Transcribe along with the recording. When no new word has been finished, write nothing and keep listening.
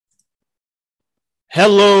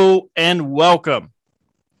Hello and welcome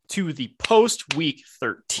to the post-week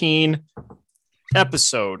 13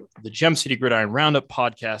 episode of the Gem City Gridiron Roundup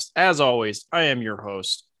podcast. As always, I am your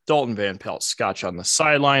host, Dalton Van Pelt, Scotch on the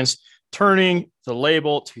sidelines, turning the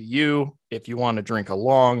label to you if you want to drink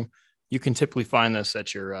along. You can typically find this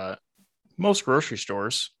at your most grocery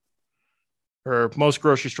stores or most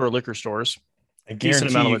grocery store liquor stores. I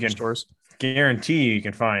Decent amount of liquor stores. Guarantee you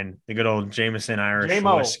can find the good old Jameson Irish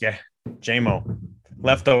J-Mo. whiskey. J-Mo.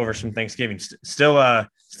 Leftovers from Thanksgiving. Still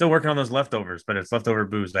working on those leftovers, but it's leftover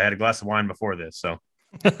booze. I had a glass of wine before this, so.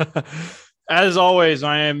 As always,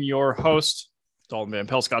 I am your host, Dalton Van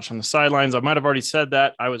Pelt, Scotch on the sidelines. I might have already said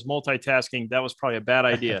that. I was multitasking. That was probably a bad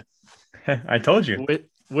idea. I told you.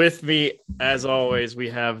 With me, as always, we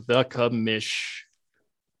have the commish.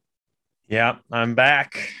 Yeah, I'm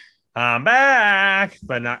back. But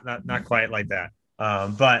not quite like that.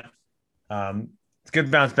 It's a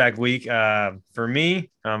good bounce back week for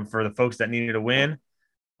me, for the folks that needed a win.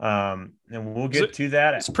 And we'll get to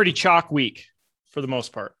that. It's a pretty chalk week for the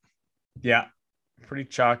most part. Yeah, pretty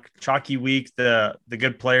chalky week. The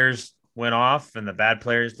good players went off and the bad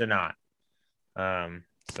players did not. All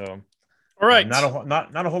right. Not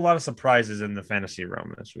a whole lot of surprises in the fantasy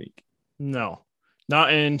realm this week. No,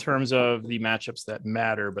 not in terms of the matchups that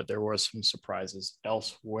matter, but there were some surprises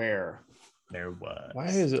elsewhere. There was. Why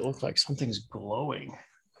does it look like something's glowing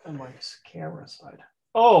on my camera side?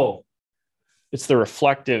 Oh, it's the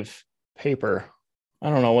reflective paper. I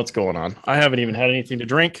don't know what's going on. I haven't even had anything to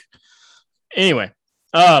drink. Anyway,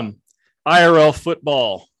 IRL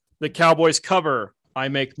football. The Cowboys cover. I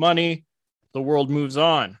make money. The world moves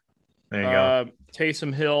on. There you go.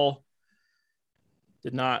 Taysom Hill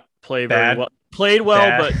did not play very well. Played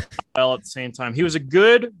well, but well at the same time. He was a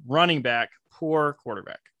good running back, poor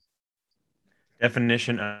quarterback.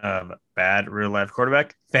 Definition of bad real-life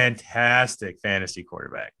quarterback, fantastic fantasy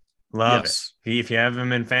quarterback. Love it. If you have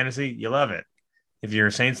him in fantasy, you love it. If you're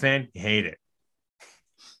a Saints fan, you hate it.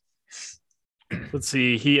 Let's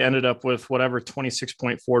see. He ended up with whatever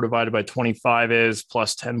 26.4 divided by 25 is,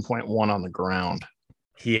 plus 10.1 on the ground.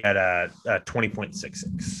 He had a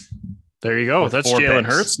 20.66. There you go. That's Jalen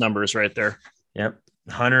Hurts numbers right there. Yep.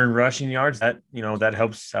 100 rushing yards. That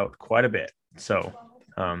helps out quite a bit. So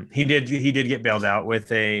he did get bailed out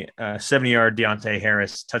with a 70-yard Deontay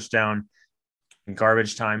Harris touchdown in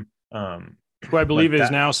garbage time. Who I believe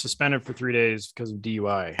is now suspended for 3 days because of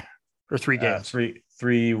DUI, or 3 games.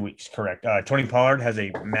 3 weeks, correct. Tony Pollard has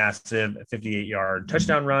a massive 58-yard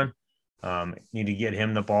touchdown run. Need to get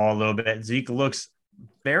him the ball a little bit. Zeke looks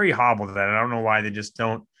very hobbled. I don't know why they just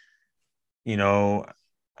don't,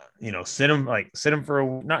 sit him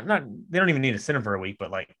for not they don't even need to sit him for a week,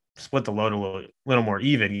 but like split the load a little more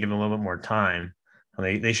even, give him a little bit more time.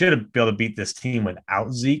 They should have been able to beat this team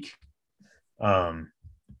without Zeke. But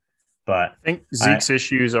I think Zeke's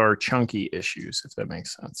issues are chunky issues, if that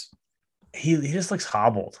makes sense. He just looks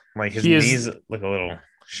hobbled. Like his knees look a little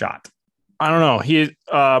shot. I don't know.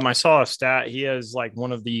 I saw a stat. He has like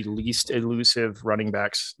one of the least elusive running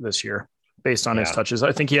backs this year based on his touches.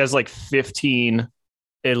 I think he has like 15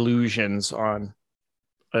 illusions on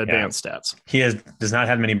advanced stats. He does not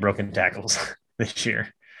have many broken tackles this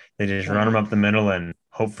year. They just run him up the middle and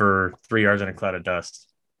hope for 3 yards in a cloud of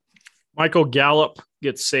dust. Michael Gallup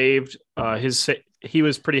gets saved. He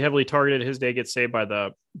was pretty heavily targeted. His day gets saved by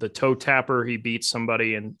the toe tapper. He beats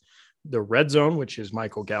somebody in the red zone, which is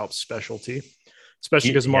Michael Gallup's specialty,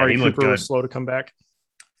 especially because Amari Cooper was slow to come back.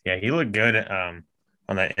 Yeah, he looked good on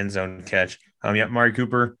that end zone catch. Amari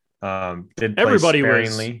Cooper did play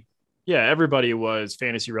sparingly. Everybody was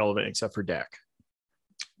fantasy relevant except for Dak.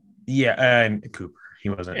 Yeah, and Cooper. He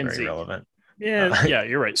wasn't very relevant. Yeah,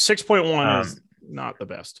 you're right. 6.1 is not the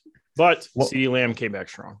best. But CeeDee Lamb came back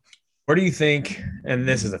strong. Where do you think, and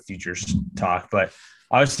this is a futures talk, but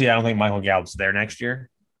obviously I don't think Michael Gallup's there next year.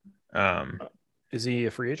 Is he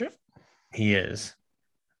a free agent? He is.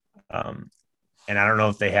 And I don't know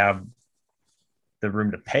if they have the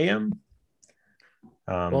room to pay him.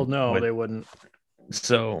 They wouldn't.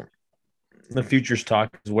 So the futures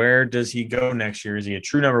talk is, where does he go next year? Is he a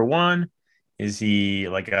true number one? Is he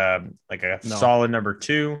like a solid number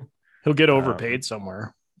two? He'll get overpaid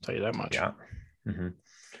somewhere. I'll tell you that much. Yeah. Mm-hmm.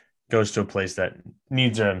 Goes to a place that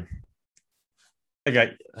needs I don't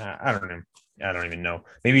know. I don't even know.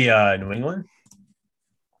 Maybe New England?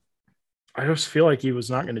 I just feel like he was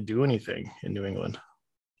not going to do anything in New England.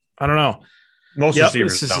 I don't know. Most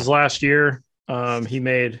receivers this is his last year. He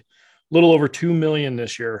made a little over $2 million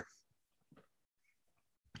this year.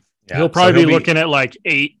 Yeah, he'll probably be looking at like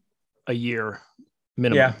 8 a year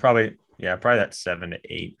minimum. Yeah, probably that 7 to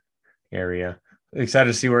 8 area.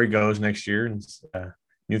 excited to see where he goes next year. And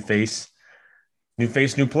new face,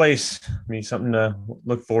 new place. I mean, something to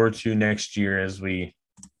look forward to next year as we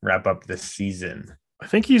wrap up this season. I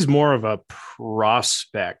think he's more of a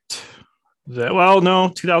prospect.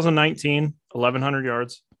 2019, 1,100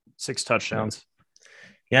 yards, 6 touchdowns.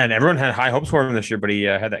 Yeah, and everyone had high hopes for him this year, but he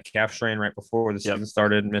had that calf strain right before the season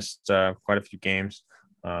started, missed quite a few games.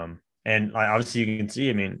 And obviously you can see,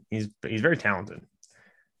 I mean, he's very talented.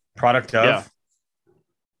 Product of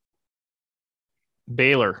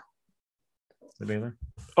Baylor. The Baylor?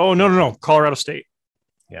 Oh, no. Colorado State.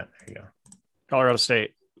 Yeah, there you go. Colorado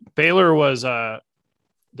State. Baylor was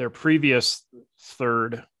their previous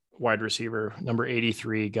third wide receiver, number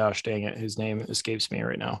 83. Gosh dang it. His name escapes me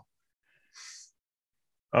right now.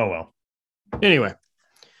 Oh, well. Anyway.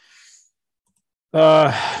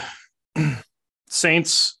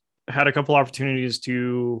 Saints had a couple opportunities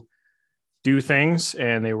to do things,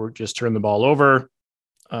 and they were just turned the ball over.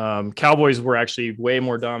 Cowboys were actually way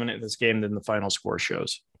more dominant in this game than the final score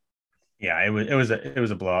shows. Yeah, it was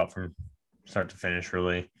a blowout from start to finish,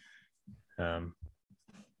 really.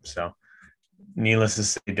 So, needless to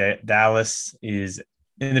say, Dallas is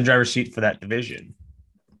in the driver's seat for that division.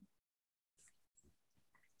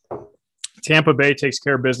 Tampa Bay takes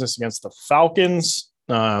care of business against the Falcons.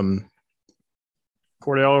 Cordell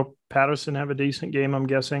Patterson have a decent game, I'm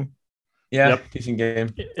guessing. Yeah, decent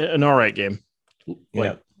game. An all right game.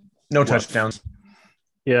 No touchdowns.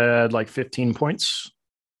 Yeah, like 15 points.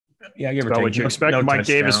 Yeah, give or take. What you expect. No Mike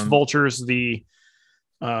touchdown. Davis vultures the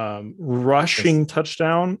rushing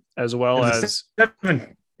touchdown as well as it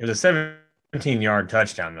was a 17-yard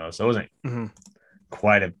touchdown though, so it wasn't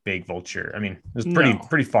quite a big vulture. I mean, it was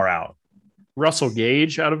pretty far out. Russell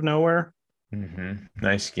Gage out of nowhere.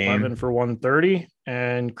 Nice game. 11 for 130,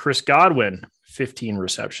 and Chris Godwin 15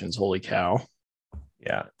 receptions. Holy cow!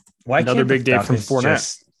 Yeah. Another big day from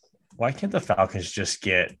Fournette. Why can't the Falcons just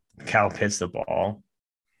get Kyle Pitts the ball?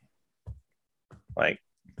 Like,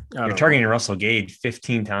 you're targeting Russell Gage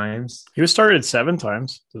 15 times. He was targeted 7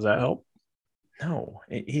 times. Does that help? No.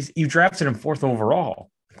 You drafted him 4th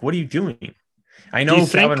overall. Like, what are you doing? I know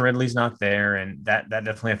Calvin Ridley's not there, and that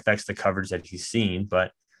definitely affects the coverage that he's seen,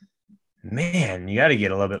 but man, you got to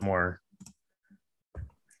get a little bit more.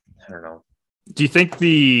 I don't know. Do you think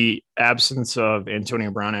the absence of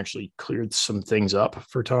Antonio Brown actually cleared some things up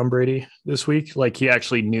for Tom Brady this week? Like, he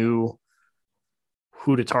actually knew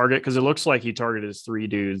who to target? Because it looks like he targeted his 3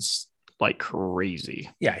 dudes like crazy.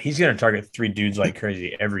 Yeah, he's going to target 3 dudes like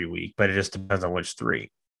crazy every week, but it just depends on which 3.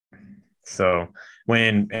 So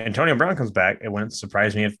when Antonio Brown comes back, it wouldn't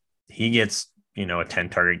surprise me if he gets, a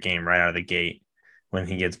 10-target game right out of the gate when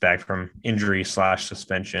he gets back from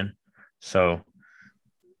injury/suspension. So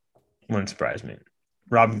wouldn't surprise me.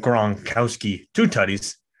 Rob Gronkowski, 2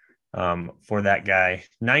 tutties for that guy.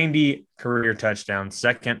 90 career touchdowns,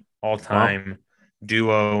 second all-time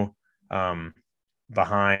duo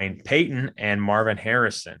behind Peyton and Marvin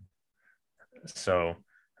Harrison. So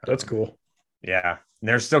that's cool. Yeah.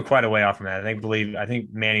 They're still quite a way off from that. I think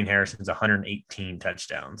Manning Harrison's 118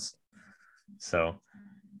 touchdowns. So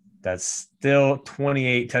that's still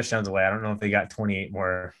 28 touchdowns away. I don't know if they got 28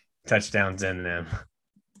 more touchdowns in them.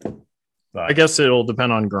 But I guess it'll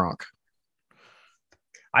depend on Gronk.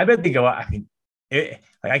 I bet they go out. I mean,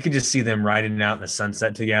 I could just see them riding out in the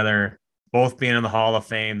sunset together, both being in the Hall of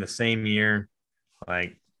Fame the same year.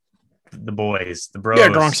 Like the boys, the bros. Yeah,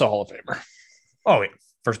 Gronk's a Hall of Famer. Oh, wait.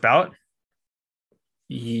 First ballot?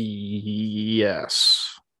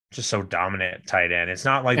 Yes. Just so dominant tight end. It's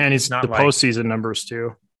not like, and it's not the postseason numbers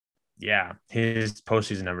too. Yeah, his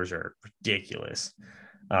postseason numbers are ridiculous.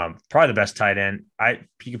 Probably the best tight end.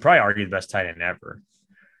 You could probably argue the best tight end ever.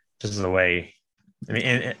 Just the way. I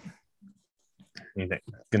mean,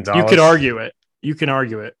 Gonzalez. You could argue it. You can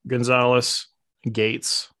argue it. Gonzalez,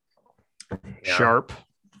 Gates, Sharp.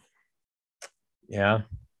 Yeah.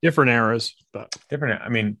 Different eras, but different. I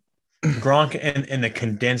mean, Gronk in the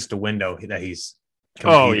condensed window that he's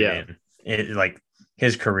competed in, like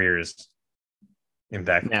his career is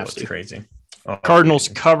impeccable. It's crazy. Cardinals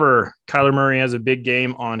cover. Kyler Murray has a big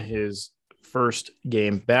game on his first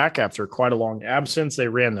game back after quite a long absence. They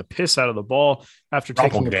ran the piss out of the ball after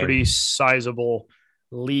taking a pretty sizable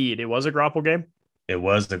lead. It was a grapple game. It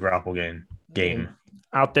was the grapple game.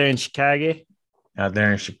 Out there in Chicago.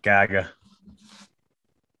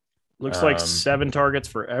 Looks like 7 targets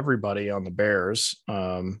for everybody on the Bears.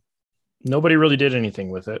 Nobody really did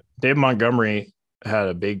anything with it. Dave Montgomery had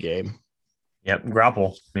a big game. Yep,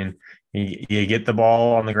 grapple. I mean, you get the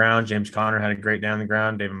ball on the ground. James Conner had a great day on the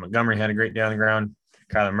ground. David Montgomery had a great day on the ground.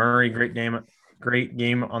 Kyler Murray, great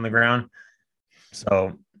game on the ground.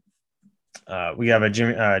 So, We have a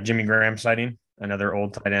Jimmy Graham sighting, another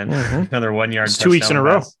old tight end, another 1 yard. It's 2 weeks in a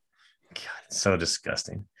row. God, it's so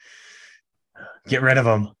disgusting. Get rid of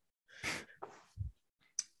him.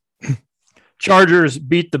 Chargers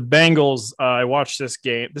beat the Bengals. I watched this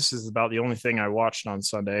game. This is about the only thing I watched on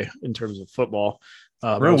Sunday in terms of football.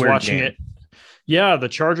 I was watching it. Yeah, the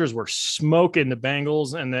Chargers were smoking the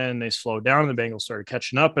Bengals, and then they slowed down, and the Bengals started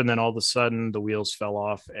catching up, and then all of a sudden the wheels fell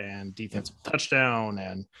off, and defensive touchdown,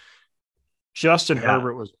 and Justin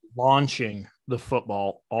Herbert was launching the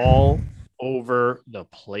football all over the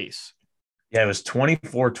place. Yeah, it was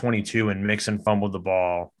 24-22, and Mixon fumbled the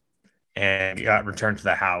ball and got returned to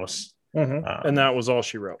the house. And that was all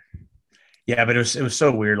she wrote. Yeah, but it was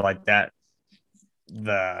so weird like that.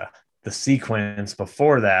 The sequence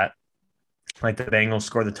before that, like the Bengals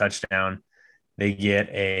score the touchdown, they get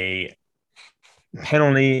a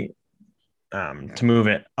penalty to move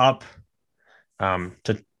it up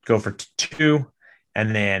to go for 2,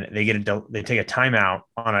 and then they take a timeout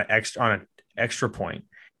on an extra point.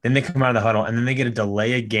 Then they come out of the huddle, and then they get a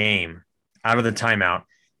delay a game out of the timeout.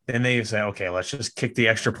 Then they say, okay, let's just kick the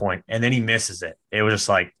extra point. And then he misses it. It was just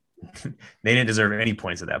like they didn't deserve any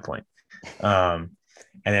points at that point. And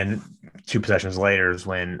then 2 possessions later is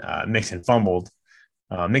when Mixon fumbled.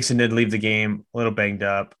 Mixon did leave the game a little banged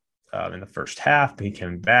up in the first half, but he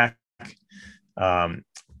came back.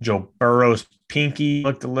 Joe Burrow's pinky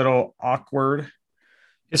looked a little awkward.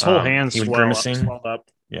 His whole hand swelled up.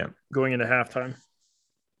 Yeah, going into halftime.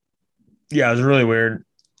 Yeah, it was really weird,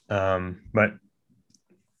 but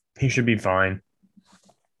he should be fine.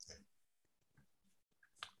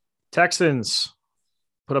 Texans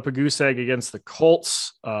put up a goose egg against the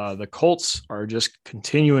Colts. The Colts are just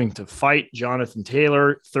continuing to fight. Jonathan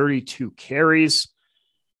Taylor, 32 carries.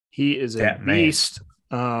 He is a beast.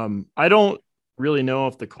 I don't really know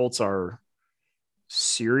if the Colts are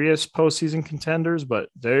serious postseason contenders, but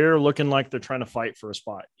they're looking like they're trying to fight for a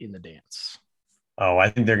spot in the dance. Oh, I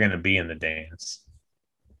think they're going to be in the dance.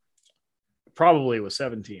 Probably with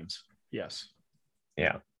 7 teams. Yes.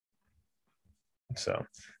 Yeah. So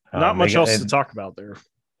not much else to talk about there.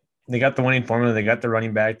 They got the winning formula. They got the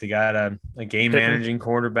running back. They got a game managing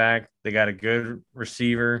quarterback. They got a good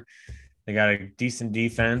receiver. They got a decent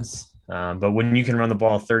defense. But when you can run the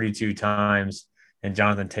ball 32 times, and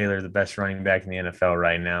Jonathan Taylor, the best running back in the NFL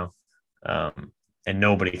right now, and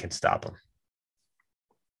nobody can stop him.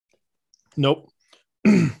 Nope.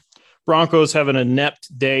 Broncos have an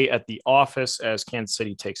inept day at the office as Kansas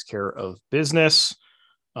City takes care of business.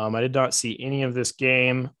 I did not see any of this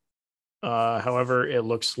game. However, it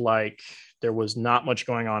looks like there was not much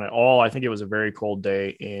going on at all. I think it was a very cold day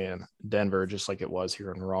in Denver, just like it was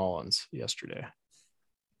here in Rollins yesterday.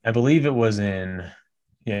 I believe it was in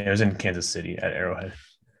Kansas City at Arrowhead.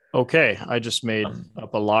 Okay, I just made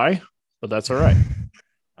up a lie, but that's all right.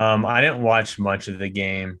 I didn't watch much of the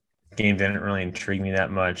game. The game didn't really intrigue me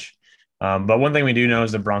that much. But one thing we do know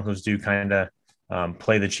is the Broncos do kind of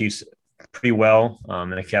play the Chiefs pretty well.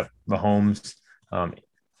 And they kept Mahomes,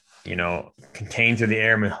 contained through the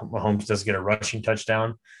air. Mahomes does get a rushing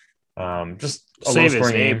touchdown. Just a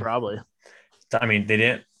low-scoring game, probably. I mean, they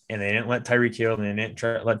didn't let Tyreek Hill. They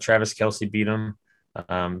didn't let Travis Kelce beat them.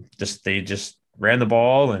 They just ran the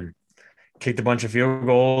ball and kicked a bunch of field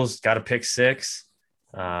goals. Got a pick 6.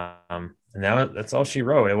 And that's all she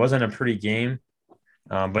wrote. It wasn't a pretty game.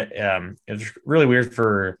 But it was really weird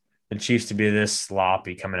for the Chiefs to be this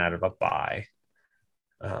sloppy coming out of a bye,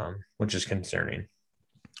 which is concerning.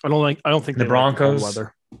 I don't think the Broncos. Like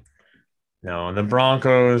the no, the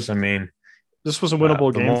Broncos. I mean, this was a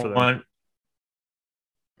winnable game for them.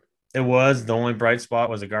 It was. The only bright spot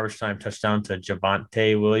was a garbage time touchdown to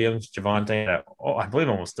Javonte Williams. Javonte, I believe,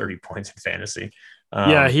 almost 30 points in fantasy.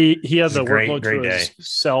 Yeah, he had the workload to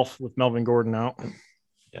himself with Melvin Gordon out.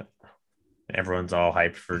 Yep. Everyone's all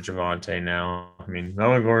hyped for Javonte now. I mean,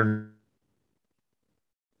 Melvin Gordon.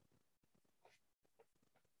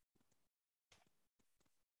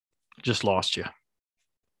 Just lost you.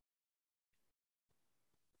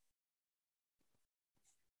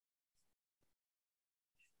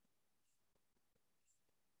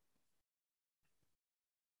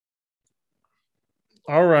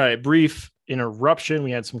 All right, brief interruption.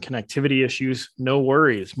 We had some connectivity issues. No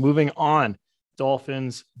worries. Moving on.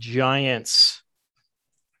 Dolphins, Giants.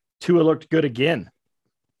 Tua looked good again.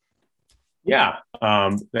 Yeah.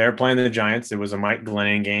 They're playing the Giants. It was a Mike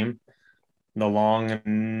Glennon game. The long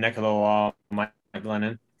neck of the law, Mike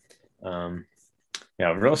Glennon.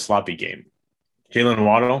 Real sloppy game. Jalen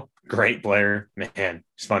Waddle, great player. Man,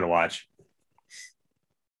 it's fun to watch.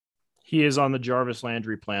 He is on the Jarvis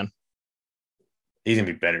Landry plan. He's going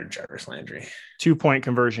to be better than Jarvis Landry. 2-point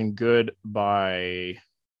conversion good by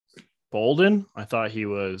Bolden. I thought he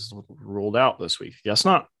was ruled out this week. Guess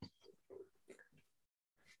not.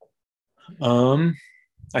 He's going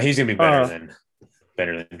to be better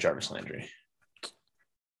than Jarvis Landry.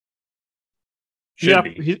 Should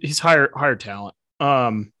be. He's higher talent.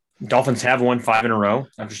 Dolphins have won 5 in a row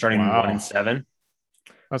after starting 1-7.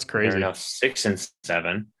 That's crazy. They're now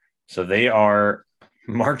 6-7, so they are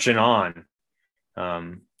marching on.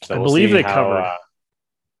 So I believe they covered.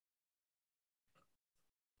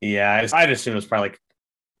 I'd assume it was probably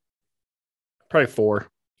 4.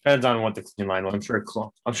 Depends on what the closing line was.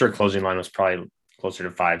 I'm sure closing line was probably closer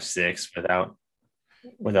to 5-6 without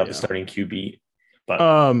the starting QB. But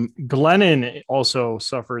Glennon also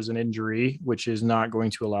suffers an injury, which is not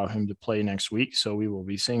going to allow him to play next week. So we will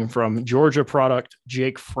be seeing from Georgia product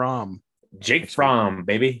Jake Fromm.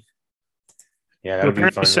 Baby. Yeah, that would be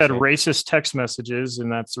fun. He said racist text messages,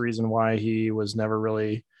 and that's the reason why he was never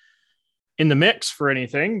really in the mix for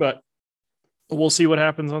anything. But we'll see what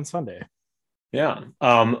happens on Sunday. Yeah.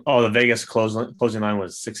 The Vegas closing line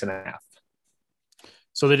was 6.5.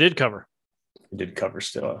 So they did cover. Did cover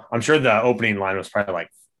still. I'm sure the opening line was probably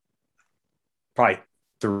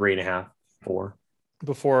 3.5, 4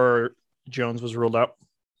 before Jones was ruled out.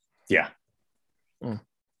 Yeah.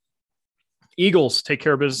 Eagles take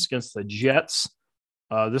care of business against the Jets.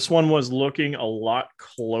 This one was looking a lot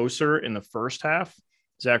closer in the first half.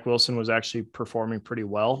 Zach Wilson was actually performing pretty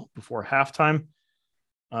well before halftime.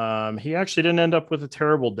 He actually didn't end up with a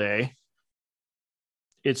terrible day.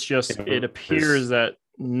 It's just it appears that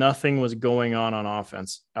nothing was going on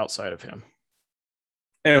offense outside of him.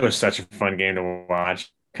 It was such a fun game to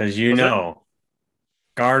watch because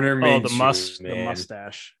Gardner Minshew, the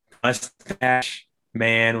mustache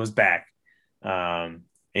man was back, and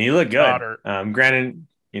he looked good. Granted,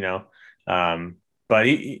 but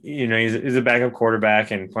he's a backup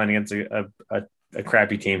quarterback and playing against a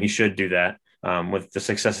crappy team. He should do that with the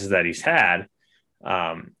successes that he's had,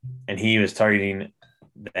 and he was targeting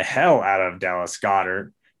the hell out of Dallas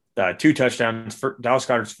Goedert. 2 touchdowns for Dallas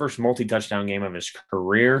Goedert's first multi-touchdown game of his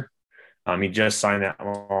career. He just signed that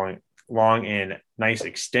long and nice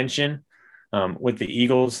extension with the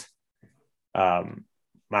Eagles.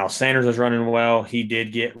 Miles Sanders was running well. He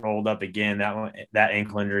did get rolled up again. That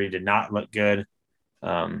ankle injury did not look good.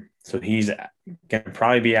 So he's going to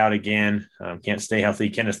probably be out again. Can't stay healthy.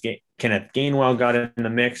 Kenneth Gainwell got in the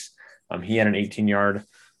mix. He had an 18-yard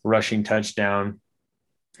rushing touchdown.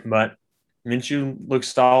 But Minshew looks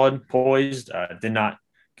solid, poised. Did not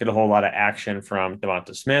get a whole lot of action from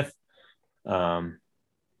Devonta Smith.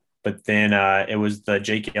 But then it was the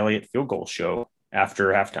Jake Elliott field goal show after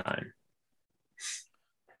halftime.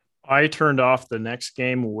 I turned off the next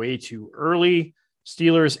game way too early.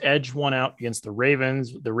 Steelers edged one out against the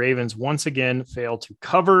Ravens. The Ravens once again fail to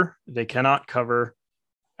cover. They cannot cover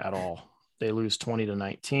at all. They lose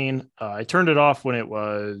 20-19. I turned it off when it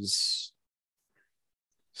was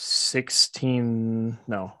 16-0.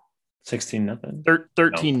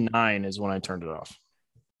 13-9 is when I turned it off.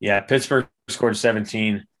 Yeah, Pittsburgh scored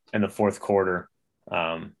 17 in the fourth quarter.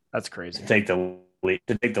 That's crazy. To take the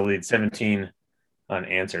lead, 17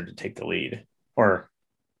 unanswered to take the lead, or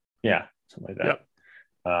something like that. Yep.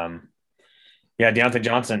 Deontay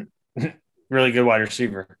Johnson, really good wide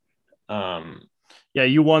receiver.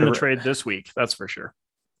 You won the trade this week. That's for sure.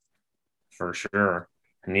 For sure,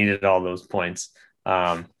 I needed all those points.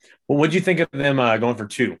 What did you think of them going for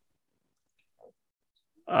 2?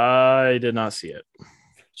 I did not see it.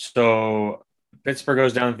 So Pittsburgh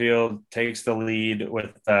goes downfield, takes the lead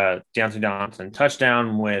with Deontay Johnson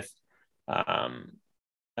touchdown with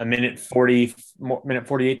a minute 48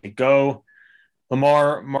 to go.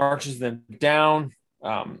 Lamar marches them down.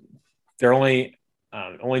 They're only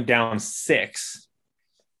down 6.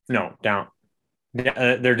 No, down.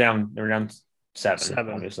 They're down 7.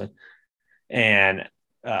 Obviously. And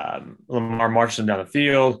Lamar marches them down the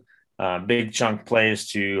field. Big chunk plays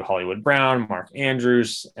to Hollywood Brown, Mark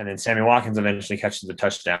Andrews, and then Sammy Watkins eventually catches the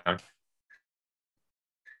touchdown.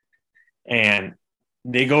 And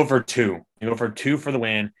they go for 2. They go for 2 for the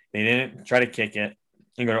win. They didn't try to kick it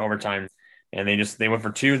and go to overtime. And they went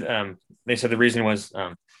for 2. They said the reason was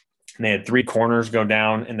they had 3 corners go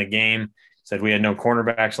down in the game. Said we had no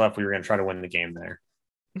cornerbacks left. We were going to try to win the game there.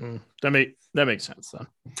 That makes sense then.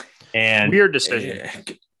 And weird decision.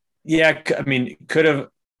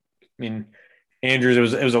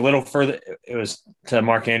 Andrews, it was a little further. It was to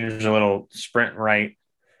Mark Andrews, a little sprint right.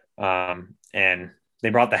 And they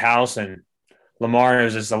brought the house, and Lamar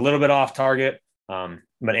was just a little bit off target.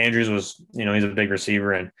 But Andrews was, he's a big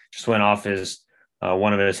receiver and just went off his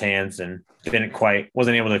one of his hands and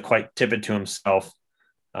wasn't able to quite tip it to himself,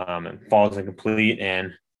 and falls incomplete. And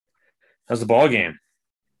that was the ball game.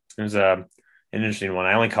 It was an interesting one.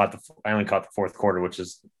 I only caught the fourth quarter, which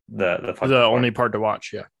is the only part to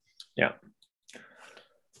watch. Yeah. Yeah.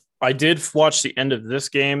 I did watch the end of this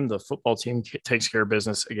game. The football team takes care of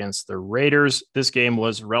business against the Raiders. This game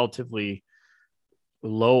was relatively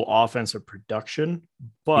low offensive production,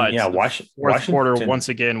 but yeah, fourth quarter once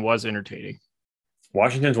again was entertaining.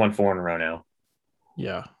 Washington's won 4 in a row now.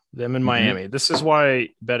 Yeah, them in Miami. This is why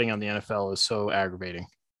betting on the NFL is so aggravating.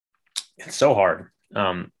 It's so hard.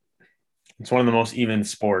 It's one of the most even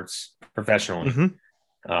sports professionally.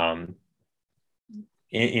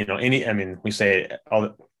 We say it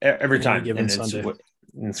every time. Given Sunday.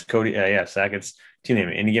 It's Cody. Zach, it's team name.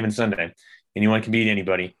 Any given Sunday, anyone can beat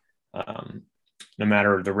anybody, no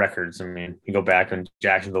matter the records. I mean, you go back and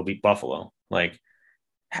Jacksonville beat Buffalo. Like,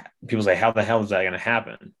 people say, how the hell is that going to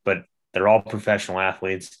happen? But they're all professional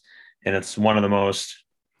athletes, and it's one of the most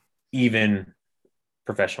even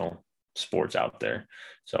professional sports out there.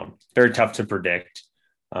 So very tough to predict.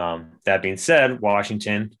 That being said,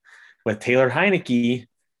 Washington with Taylor Heineke,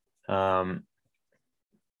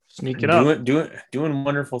 sneak it up, doing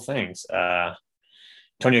wonderful things.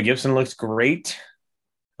 Antonio Gibson looks great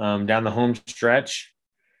down the home stretch.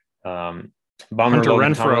 Hunter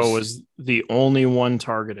Renfrow was the only one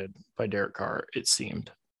targeted by Derek Carr, it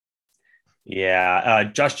seemed. Yeah,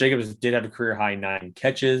 Josh Jacobs did have a career high 9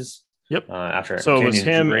 catches. Yep. So it was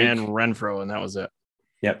him and Renfrow, and that was it.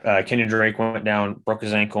 Yep. Kenyon Drake went down, broke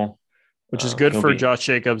his ankle, which is good for Josh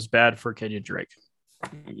Jacobs, bad for Kenyon Drake.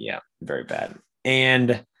 Yeah, very bad.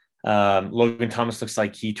 And Logan Thomas looks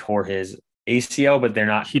like he tore his ACL, but they're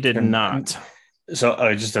not. He did not.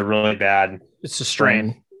 So just a really bad. It's a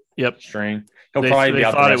strain. Yep, strain. He'll probably be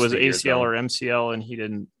out. They thought it was ACL or MCL, and he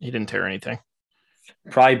didn't tear anything.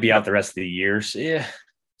 Probably be out the rest of the years. Yeah,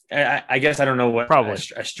 I guess I don't know what. Probably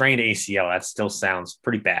a strained ACL. That still sounds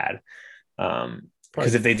pretty bad.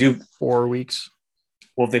 Because if they do 4 weeks,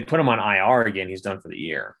 well, if they put him on IR again, he's done for the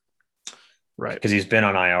year, right? Because he's been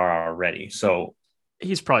on IR already, so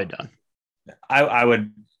he's probably done. I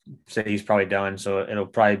would say he's probably done. So it'll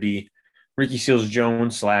probably be Ricky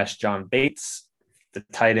Seals-Jones / John Bates, the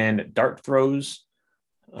tight end dart throws.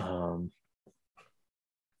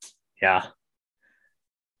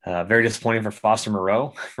 Very disappointing for Foster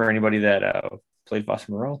Moreau, for anybody that played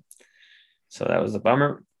Foster Moreau. So that was a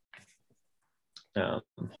bummer.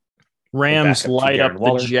 Rams light up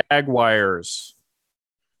the Jaguars.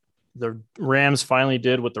 The Rams finally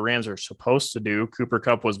did what the Rams are supposed to do. Cooper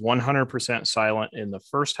Kupp was 100% silent in the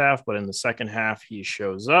first half, but in the second half, he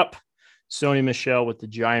shows up. Sony Michel with the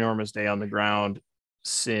ginormous day on the ground.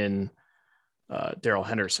 Darrell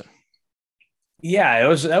Henderson.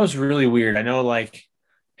 Yeah, that was really weird. I know, like,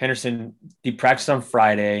 Henderson, he practiced on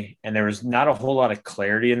Friday, and there was not a whole lot of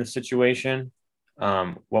clarity in the situation,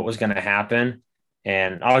 what was going to happen.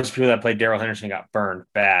 And all these people that played Darrell Henderson got burned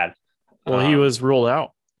bad. Well, he was ruled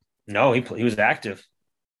out. No, he was active.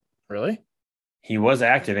 Really? He was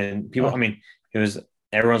active, and people. Oh. I mean,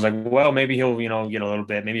 everyone's like, well, maybe he'll get a little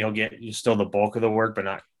bit. Maybe he'll get still the bulk of the work, but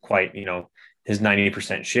not quite his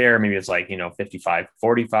 90% share. Maybe it's like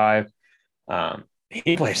 55-45.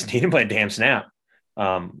 He didn't play a damn snap.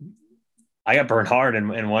 I got burned hard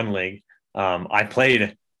in one league. I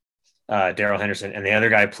played Darrell Henderson, and the other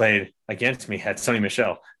guy played against me had Sony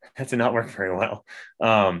Michel. That did not work very well.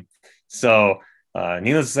 So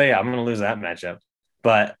needless to say, I'm going to lose that matchup.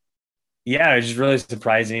 But yeah, it was just really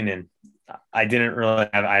surprising, and I didn't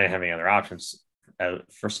have any other options,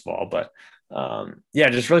 first of all. But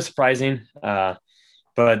just really surprising.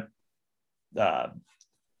 But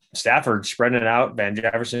Stafford spreading it out. Van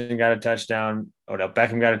Jefferson got a touchdown. Odell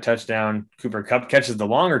Beckham got a touchdown. Cooper Kupp catches the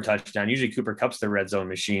longer touchdown. Usually Cooper Kupp's the red zone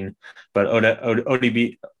machine, but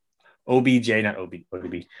OBJ,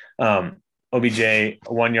 OBJ, a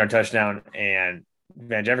 1 yard touchdown, and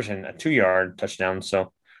Van Jefferson a 2 yard touchdown.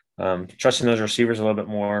 So trusting those receivers a little bit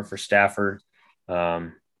more for Stafford.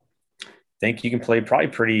 Think you can play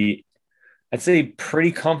pretty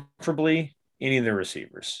comfortably any of the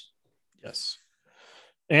receivers. Yes.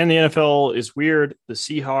 And the NFL is weird. The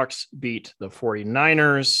Seahawks beat the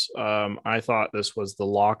 49ers. I thought this was the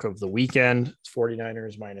lock of the weekend.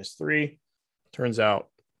 49ers -3. Turns out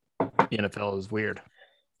the NFL is weird.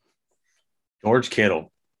 George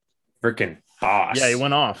Kittle, freaking boss. Yeah, he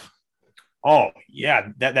went off. Oh,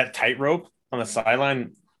 yeah. That tightrope on the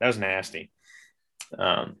sideline, that was nasty.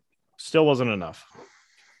 Still wasn't enough.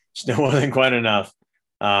 Still wasn't quite enough.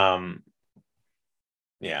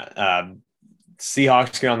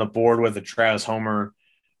 Seahawks get on the board with a Travis Homer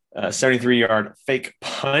 73-yard fake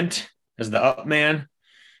punt as the up man,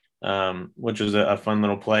 which was a fun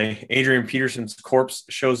little play. Adrian Peterson's corpse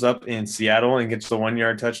shows up in Seattle and gets the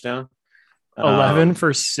 1-yard touchdown. 11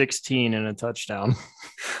 for 16 and a touchdown.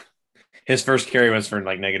 His first carry was for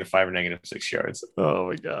like -5 or -6 yards. Oh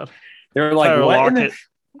my God. They're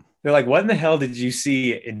like, what in the hell did you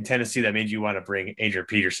see in Tennessee that made you want to bring Adrian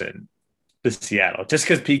Peterson to Seattle? Just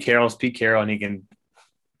because Pete Carroll's Pete Carroll and he can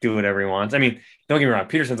do whatever he wants. I mean, don't get me wrong.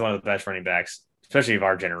 Peterson's one of the best running backs, especially of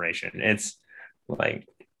our generation. It's like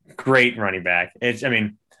great running back. It's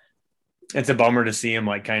a bummer to see him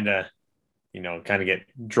like kind of get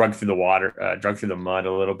drugged through the mud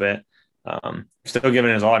a little bit. Still giving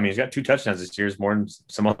it his all. I mean, he's got 2 touchdowns this year, more than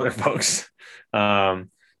some other folks.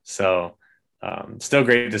 Still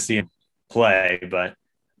great to see him play, but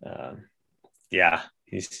yeah,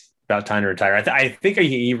 he's about time to retire. I think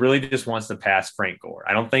he really just wants to pass Frank Gore.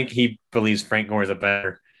 I don't think he believes Frank Gore is a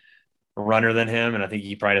better runner than him, and I think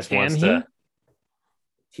he probably just wants to.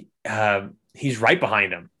 He's right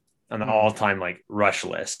behind him on the all-time like rush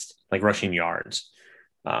list, like rushing yards.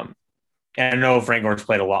 And I know Frank Gore's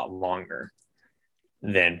played a lot longer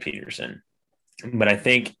than Peterson, but I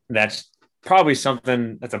think that's probably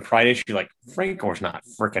something that's a pride issue. Like Frank Gore's not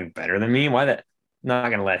freaking better than me. Why that? Not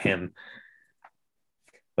going to let him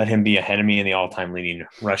be ahead of me in the all-time leading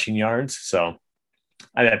rushing yards. So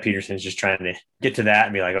I bet Peterson's just trying to get to that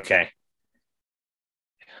and be like, okay,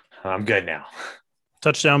 I'm good now.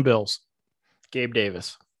 Touchdown Bills. Gabriel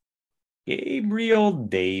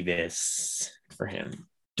Davis for him.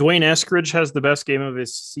 Dwayne Eskridge has the best game of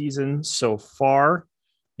his season so far.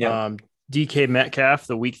 Yeah. DK Metcalf,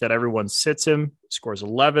 the week that everyone sits him, scores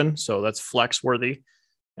 11. So that's flex worthy.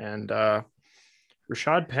 And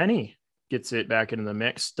Rashad Penny gets it back into the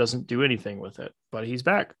mix. Doesn't do anything with it, but he's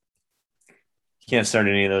back. You can't start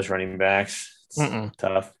any of those running backs. It's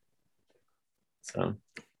tough. So,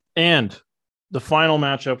 and the final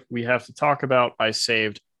matchup we have to talk about, I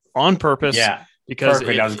saved on purpose. Yeah, because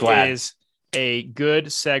perfect. I was glad. Is a good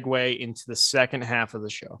segue into the second half of the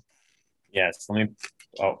show. Yes.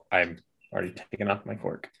 I'm already taking off my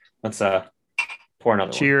cork. Let's pour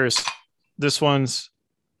another Cheers. one. This one's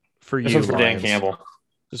for you. This one's for Lions. Dan Campbell.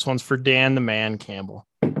 This one's for Dan the Man Campbell.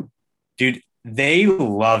 Dude, they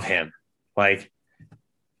love him. Like,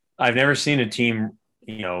 I've never seen a team,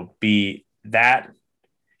 be that.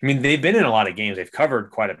 I mean, they've been in a lot of games. They've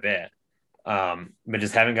covered quite a bit, but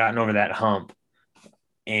just haven't gotten over that hump.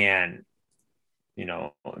 And,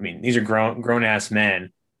 these are grown ass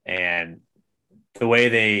men, and the way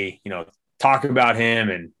they, talk about him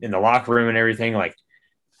and in the locker room and everything, like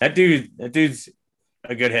that dude's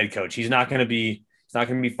a good head coach. He's not going to be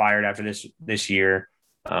fired after this year.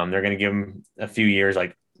 They're going to give him a few years,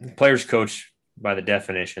 like players coach by the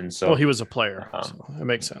definition. So, well, he was a player, so it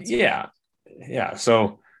makes sense. Yeah.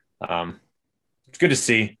 So, it's good to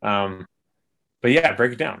see. But yeah,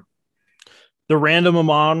 break it down. The random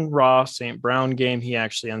Amon-Ra St. Brown game, he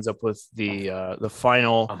actually ends up with the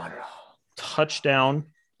final touchdown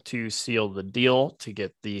to seal the deal to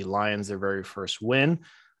get the Lions their very first win.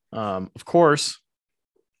 Of course,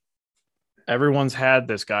 everyone's had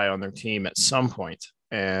this guy on their team at some point,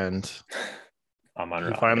 and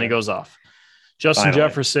he finally goes off. Justin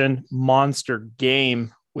Jefferson, monster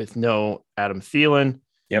game with no Adam Thielen.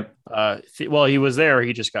 Yep. Well, he was there.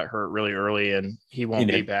 He just got hurt really early, and he won't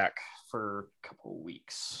be back for a couple of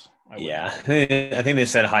weeks. I think they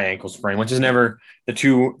said high ankle sprain, which is never the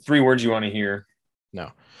 2-3 words you want to hear.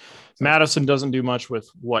 No. Madison doesn't do much with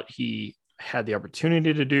what he had the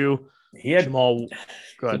opportunity to do. He had Jamal.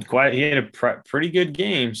 Good. He had a pretty good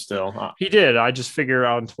game still. Huh? He did. I just figure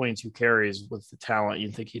on 22 carries with the talent,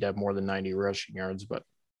 you'd think he'd have more than 90 rushing yards, but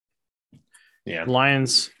yeah, the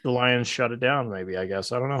Lions shut it down. Maybe, I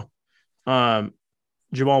guess. I don't know.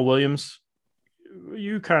 Jamal Williams,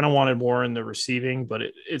 you kind of wanted more in the receiving, but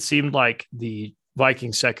it seemed like the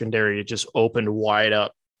Viking secondary just opened wide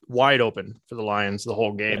open for the Lions the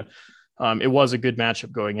whole game. Yeah. It was a good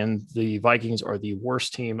matchup going in. The Vikings are the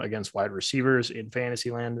worst team against wide receivers in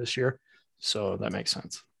fantasy land this year, so that makes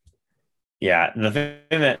sense. Yeah, the thing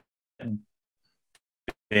that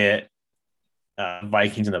bit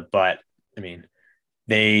Vikings in the butt, I mean,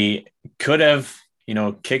 they could have,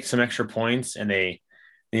 kicked some extra points, and they're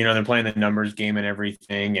playing the numbers game and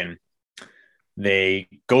everything, and they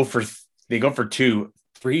go for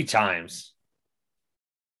 3 times.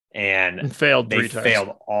 And failed. They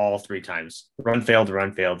failed all 3 times. Run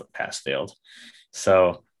failed, pass failed.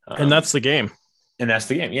 So, and that's the game.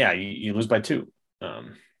 Yeah, you lose by 2.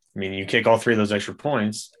 You kick all 3 of those extra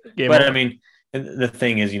points. Game but over. The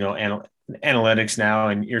thing is, analytics now,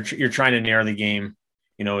 and you're trying to narrow the game,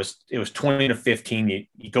 it was 20-15.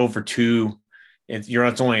 You go for two.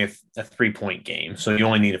 It's only a 3-point game, so you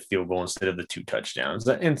only need a field goal instead of the 2 touchdowns.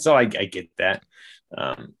 And so I get that.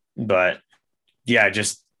 But yeah,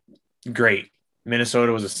 just great.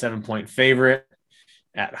 Minnesota was a 7-point favorite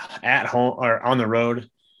at home or on the road.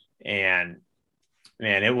 And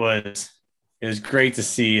man, it was great to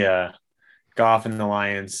see Goff and the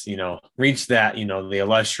Lions, reach that, the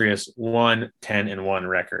illustrious 1-10-1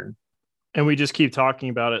 record. And we just keep talking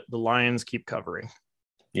about it. The Lions keep covering.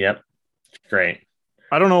 Yep. Great.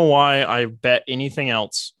 I don't know why I bet anything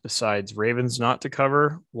else besides Ravens not to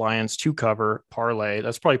cover, Lions to cover, parlay.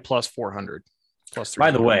 That's probably plus 400. Plus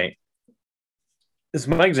 300. By the way, is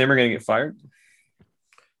Mike Zimmer going to get fired?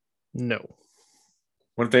 No.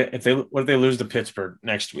 What if they lose to Pittsburgh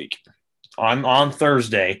next week? On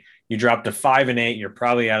Thursday, you drop to 5-8. You're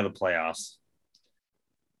probably out of the playoffs.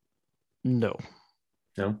 No.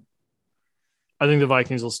 No. I think the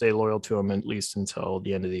Vikings will stay loyal to him at least until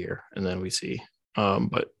the end of the year, and then we see.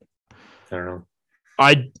 But I don't know.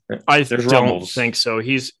 I don't rumbles. think so.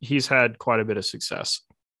 He's had quite a bit of success.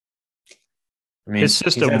 I mean, his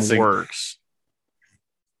system works.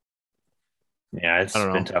 Yeah, it's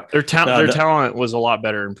been tough. Their talent was a lot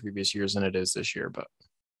better in previous years than it is this year. But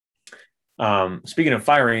speaking of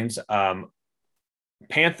firings,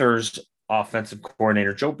 Panthers offensive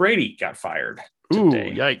coordinator Joe Brady got fired today.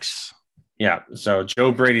 Ooh, yikes. Yeah, so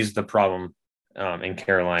Joe Brady's the problem in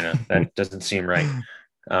Carolina. That doesn't seem right.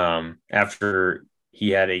 After he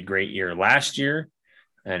had a great year last year,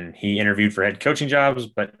 and he interviewed for head coaching jobs,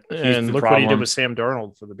 but look what he did with Sam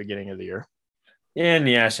Darnold for the beginning of the year. And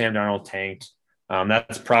yeah, Sam Darnold tanked.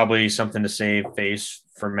 That's probably something to save face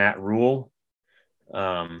for Matt Rule. He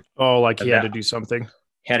had to do something.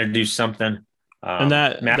 Had to do something. And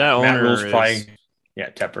that owner Rule's is probably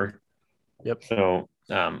Tepper. Yep. So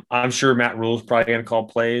I'm sure Matt Rule's probably going to call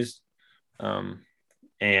plays.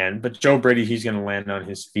 But Joe Brady, he's going to land on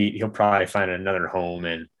his feet. He'll probably find another home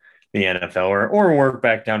in the NFL or work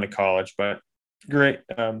back down to college. But great,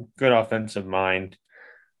 good offensive mind.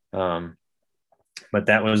 But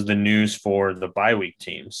that was the news for the bye week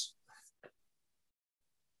teams.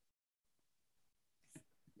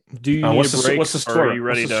 Do you need a break? What's the score? Are you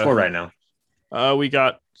ready to score right now? We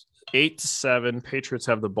got 8-7. Patriots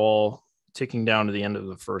have the ball ticking down to the end of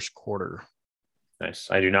the first quarter. Nice.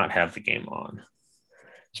 I do not have the game on.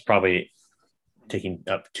 It's probably taking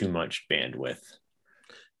up too much bandwidth.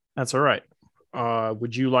 That's all right.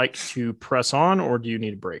 Would you like to press on, or do you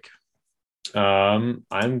need a break?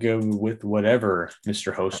 I'm good with whatever,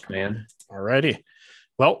 Mr. Host Man. All righty.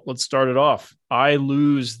 Well, let's start it off. I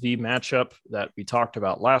lose the matchup that we talked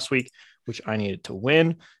about last week, which I needed to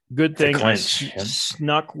win. Good thing I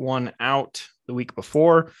snuck one out the week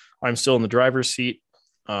before. I'm still in the driver's seat.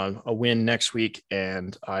 A win next week,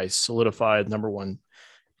 and I solidified the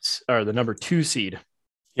number 2 seed.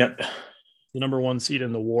 Yep. The number 1 seed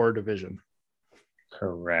in the WAR division.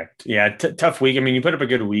 Correct. Yeah, tough week. I mean, you put up a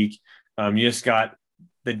good week. You just got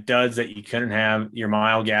the duds that you couldn't have. Your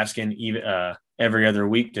Myles Gaskin even every other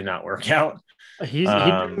week did not work out. He's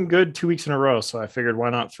been good 2 weeks in a row, so I figured why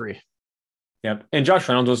not 3. Yep. And Josh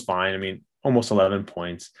Reynolds was fine. I mean, almost 11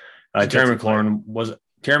 points. Terry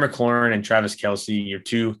McLaurin and Travis Kelce, your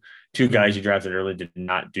two guys you drafted early, did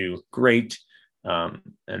not do great. And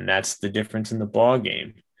that's the difference in the ball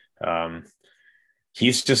game.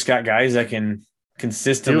 He's just got guys that can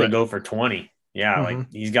consistently go for 20. Yeah,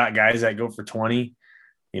 like he's got guys that go for 20.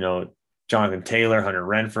 Jonathan Taylor, Hunter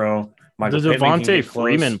Renfrow, Michael the Devontae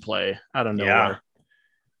Freeman play out of nowhere.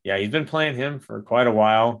 Yeah, he's been playing him for quite a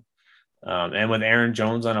while. And with Aaron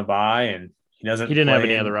Jones on a bye, and he didn't have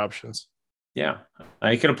any other options. Yeah,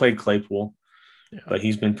 he could have played Claypool, but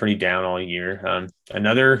he's been pretty down all year.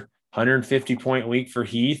 Another 150-point week for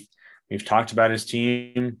Heath. We've talked about his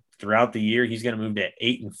team throughout the year. He's going to move to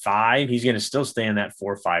 8-5. He's going to still stay in that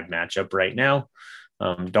 4-5 matchup right now.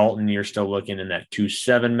 Dalton, you're still looking in that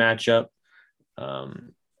 2-7 matchup.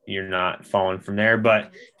 You're not falling from there.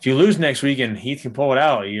 But if you lose next week and Heath can pull it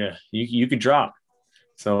out, you could drop.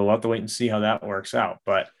 So we'll have to wait and see how that works out.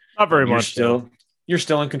 But not very much. You're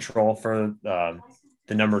still in control for the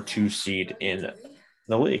number 2 seed in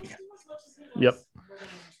the league. Yep.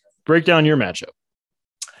 Break down your matchup.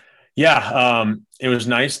 Yeah, it was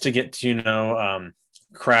nice to get to,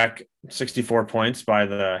 crack 64 points by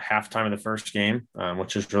the halftime of the first game,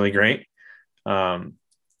 which was really great.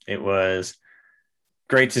 It was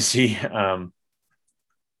great to see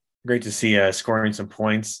scoring some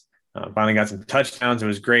points. Finally got some touchdowns. It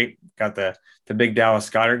was great. Got the big Dallas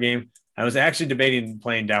Goedert game. I was actually debating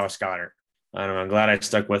playing Dallas Goedert. I don't know. I'm glad I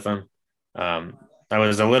stuck with him. I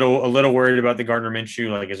was a little worried about the Gardner Minshew.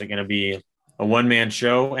 Like, is it going to be a one-man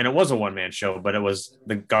show? And it was a one-man show, but it was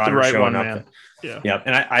the Goddard right show. One man. Yeah.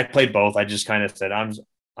 And I played both. I just kind of said, I'm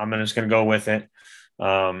just going to go with it.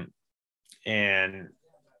 And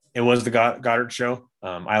it was the Goddard show.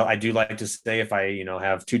 I do like to say if I,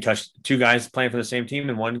 have two guys playing for the same team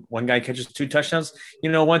and one guy catches 2 touchdowns,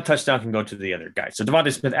 one touchdown can go to the other guy. So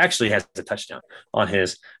Devontae Smith actually has a touchdown on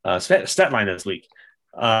his stat line this week.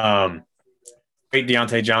 Great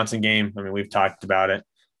Deontay Johnson game. I mean, we've talked about it.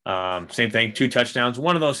 Same thing, 2 touchdowns.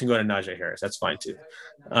 One of those can go to Najee Harris. That's fine too.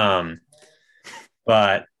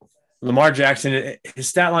 But Lamar Jackson, his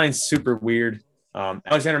stat line's super weird.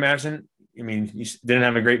 Alexander Mattison, I mean, he didn't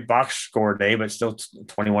have a great box score day, but still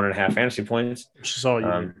 21.5 fantasy points. Which is all you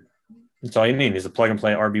need. That's all you need. He's a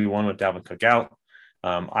plug-and-play RB1 with Dalvin Cook out.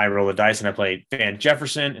 I roll the dice, and I played Van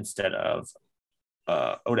Jefferson instead of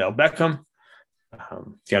Odell Beckham.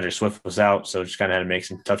 DeAndre Swift was out, so just kind of had to make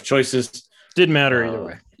some tough choices. Didn't matter either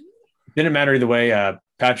way. Didn't matter either way.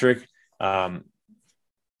 Patrick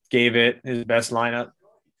gave it his best lineup.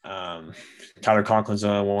 Tyler Conklin's the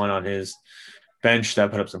only one on his bench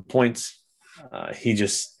that put up some points. He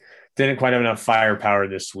just didn't quite have enough firepower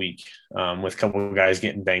this week with a couple of guys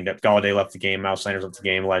getting banged up. Galladay left the game. Miles Sanders left the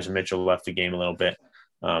game. Elijah Mitchell left the game a little bit.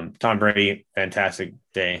 Tom Brady, fantastic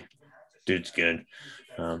day. Dude's good.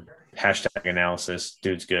 Hashtag analysis.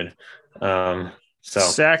 Dude's good.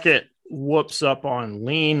 Sackett whoops up on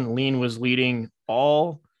Lean. Lean was leading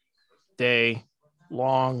all day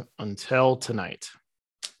long until tonight.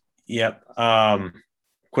 Yep.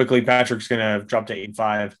 Quickly, Patrick's going to drop to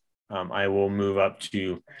 8-5. I will move up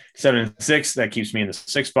to 7-6. That keeps me in the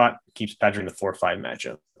 6th spot. Keeps Patrick in the 4-5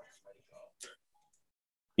 matchup.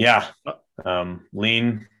 Yeah.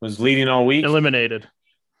 Lean was leading all week. Eliminated.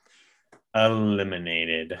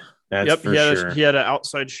 That's for sure. He had an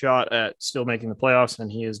outside shot at still making the playoffs, and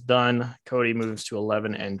he is done. Cody moves to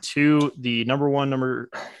 11-2. The number 1, number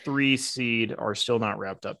 3 seed are still not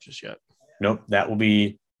wrapped up just yet. Nope. That will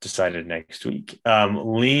be decided next week.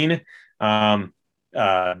 Lean,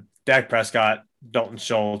 Dak Prescott, Dalton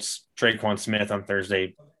Schultz, Traquan Smith on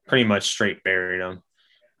Thursday, pretty much straight buried him.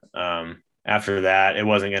 After that, it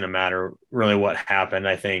wasn't going to matter really what happened.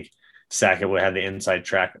 I think Sackett would have the inside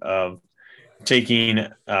track of taking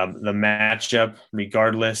the matchup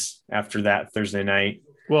regardless after that Thursday night.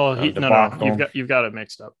 Well, you've got it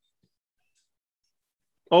mixed up.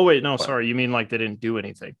 Oh, wait, no, sorry. You mean like they didn't do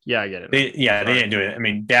anything? Yeah, I get it. They didn't do it. I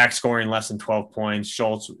mean, Dak scoring less than 12 points.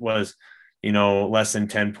 Schultz was, less than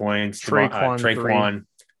 10 points. Traquan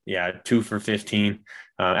 2 for 15.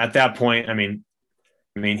 At that point, I mean,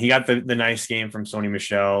 he got the nice game from Sony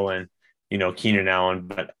Michel and, Keenan Allen.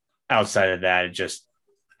 But outside of that, it just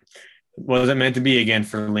wasn't meant to be again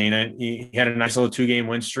for Lena. He had a nice little 2-game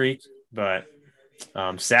win streak, but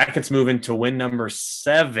Sackett's moving to win number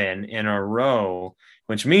 7 in a row,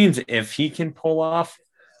 which means if he can pull off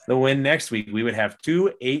the win next week, we would have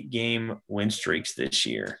 2 8-game win streaks this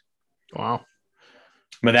year. Wow.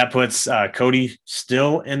 But that puts Cody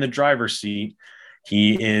still in the driver's seat.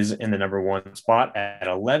 He is in the number 1 spot at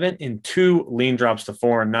 11-2. Lean drops to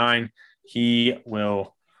 4-9. He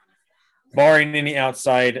will, barring any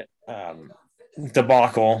outside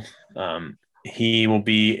debacle, he will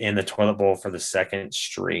be in the toilet bowl for the 2nd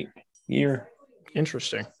straight year.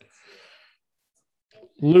 Interesting.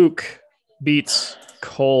 Luke beats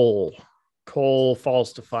Cole. Cole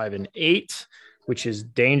falls to 5-8, which is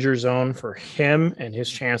danger zone for him and his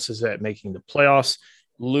chances at making the playoffs.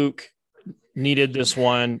 Luke needed this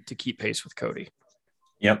one to keep pace with Cody.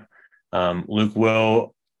 Yep. Luke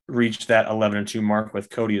will reach that 11-2 mark with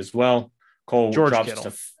Cody as well. Cole George drops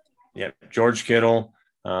Kittle. George Kittle,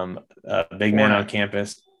 a big man on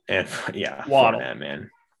campus. And Waddle.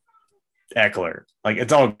 Man. Eckler. Like,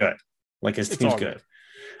 it's all good. Like, his team's good.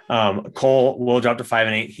 Cole will drop to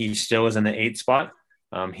 5-8. He still is in the 8th spot.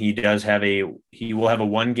 He will have a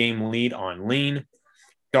 1-game lead on Lean,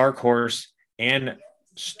 Dark Horse, and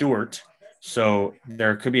Stewart. So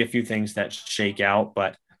there could be a few things that shake out,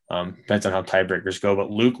 but depends on how tiebreakers go. But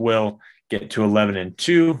Luke will get to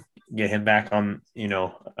 11-2, get him back on,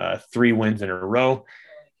 3 wins in a row.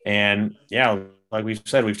 And like we've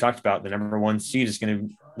said, we've talked about the number 1 seed is going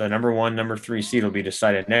to the number 1, number 3 seed will be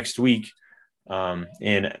decided next week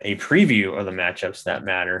in a preview of the matchups that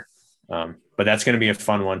matter. But that's going to be a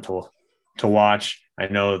fun one to watch. I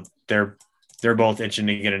know they're both itching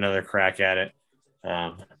to get another crack at it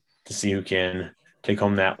to see who can take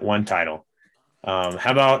home that 1 title. How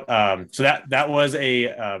about so that was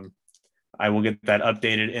I will get that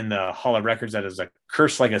updated in the Hall of Records. That is a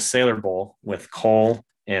Curse Like a Sailor Bowl with Cole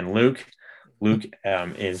and Luke. Luke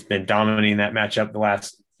has been dominating that matchup the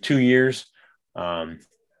last 2 years. So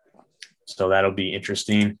that'll be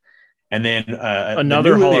interesting. And then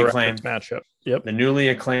another Holler Rapids matchup. Yep. The newly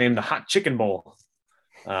acclaimed the Hot Chicken Bowl.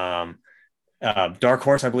 Dark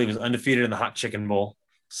Horse, I believe, is undefeated in the Hot Chicken Bowl.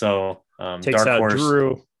 So takes Dark out Horse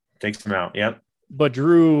Drew. Takes him out. Yep. But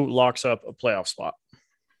Drew locks up a playoff spot.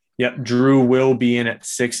 Yep. Drew will be in at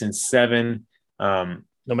 6 and 7. No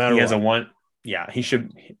matter he has a one. Yeah, he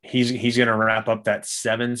should. He's going to wrap up that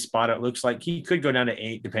 7 spot. It looks like he could go down to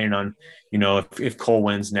 8, depending on if Cole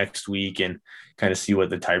wins next week and kind of see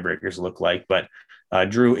what the tiebreakers look like. But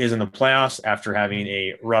Drew is in the playoffs after having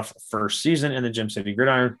a rough first season in the Gem City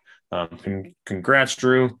Gridiron. Congrats,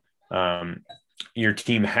 Drew. Your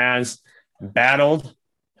team has battled.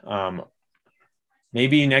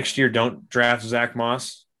 Maybe next year don't draft Zach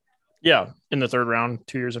Moss. Yeah, in the 3rd round,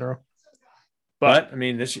 2 years in a row. But I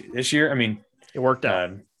mean, this year, I mean, it worked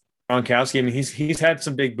out. Gronkowski, I mean, he's had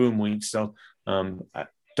some big boom weeks, so don't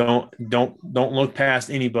look past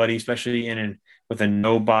anybody, especially with a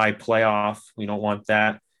no-bye playoff. We don't want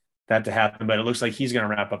that to happen. But it looks like he's going to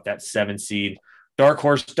wrap up that 7 seed. Dark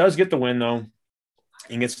Horse does get the win though.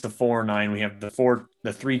 He gets to 4-9. We have the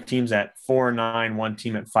 3 teams at 4-9, 1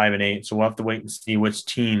 team at 5-8. So we'll have to wait and see which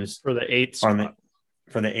teams for the 8th spot.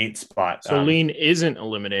 For the 8th spot. So Lean isn't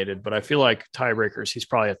eliminated, but I feel like tiebreakers, he's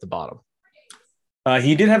probably at the bottom.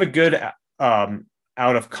 He did have a good out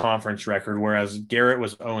of conference record, whereas Garrett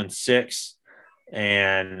was 0-6,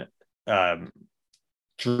 and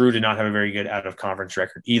Drew did not have a very good out of conference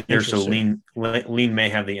record either. So Lean may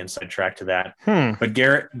have the inside track to that.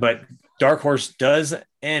 But Dark Horse does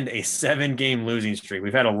end a 7-game losing streak.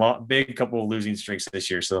 We've had big couple of losing streaks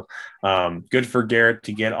this year, so good for Garrett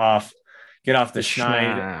to get off the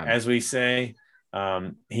schneid, as we say.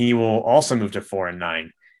 He will also move to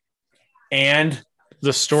 4-9. And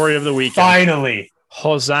the story of the weekend. Finally.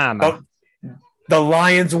 Hosanna. The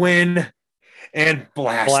Lions win and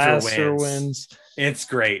Blaster wins. It's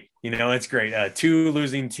great. It's great. 2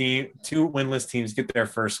 winless teams get their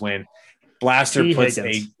first win. Blaster puts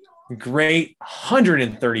a great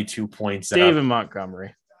 132 points David up.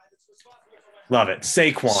 Montgomery. Love it.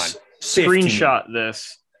 Saquon. Screenshot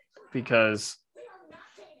this because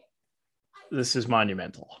this is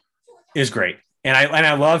monumental. Is great. And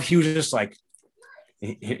I love he was just like,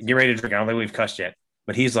 get ready to drink. I don't think we've cussed yet.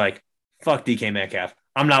 But he's like, fuck DK Metcalf.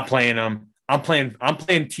 I'm not playing him. I'm playing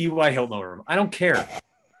T.Y. Hilton over him. I don't care.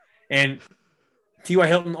 And T.Y.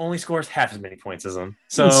 Hilton only scores half as many points as him.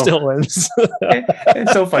 So it still wins. And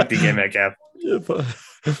so fuck DK Metcalf.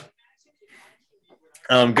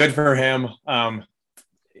 Good for him.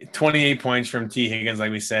 28 points from T. Higgins,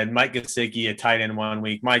 like we said. Mike Gesicki, a tight end 1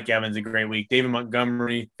 week. Mike Evans, a great week. David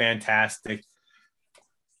Montgomery, fantastic.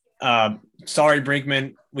 Sorry,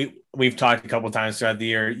 Brinkman. We've talked a couple times throughout the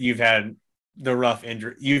year. You've had the rough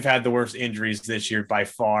injury. You've had the worst injuries this year by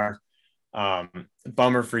far.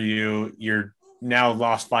 Bummer for you. You're now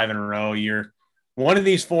lost 5 in a row. You're one of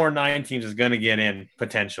these 4-9 teams is going to get in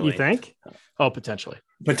potentially. You think? Oh, potentially.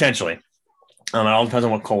 Potentially. It all depends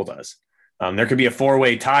on what Cole does. There could be a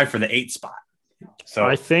 4-way tie for the 8th spot. So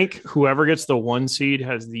I think whoever gets the 1 seed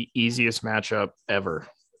has the easiest matchup ever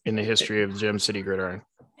in the history of Gem City Gridiron.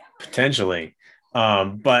 Potentially.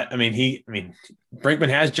 But Brinkman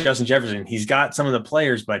has Justin Jefferson. He's got some of the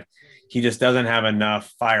players, but he just doesn't have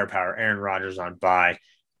enough firepower. Aaron Rodgers on bye.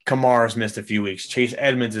 Kamara's missed a few weeks. Chase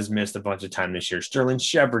Edmonds has missed a bunch of time this year. Sterling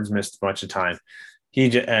Shepard's missed a bunch of time.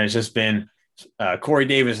 It's just been Corey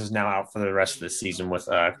Davis is now out for the rest of the season with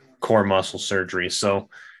core muscle surgery. So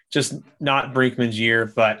just not Brinkman's year,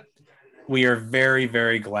 but we are very,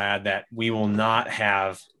 very glad that we will not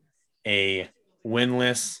have a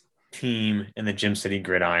winless team in the Gem City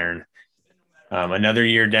Gridiron. Another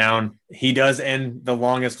year down. He does end the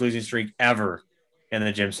longest losing streak ever in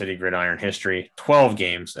the Gem City Gridiron history, 12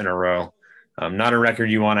 games in a row. Not a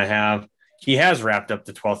record you want to have. He has wrapped up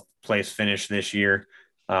the 12th place finish this year,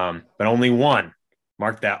 but only one,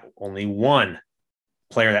 mark that, only one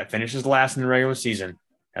player that finishes last in the regular season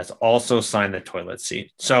has also signed the toilet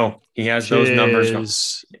seat. So he has those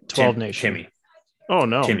numbers. 12 Nation. Timmy. Oh,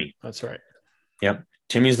 no. Timmy. That's right. Yep.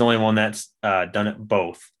 Timmy's the only one that's done it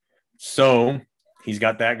both. So he's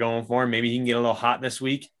got that going for him. Maybe he can get a little hot this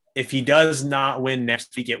week. If he does not win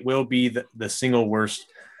next week, it will be the single worst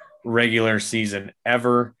regular season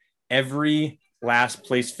ever. Every last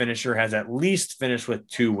place finisher has at least finished with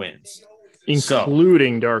 2 wins.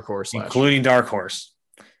 Including Dark Horse. Including Dark Horse.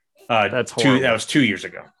 That's horrible. That was 2 years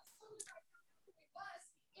ago.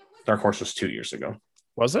 Dark Horse was 2 years ago.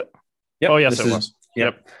 Was it? Yep. Oh, yes, it was.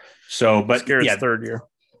 Yep. So, but Scared's third year.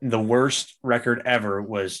 The worst record ever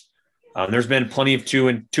was There's been plenty of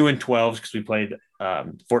 2-12s because we played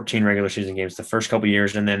 14 regular season games the first couple of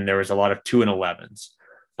years, and then there was a lot of 2-11s.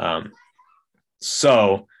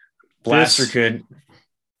 So Blaster could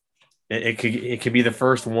be the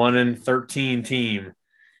first 1-13 team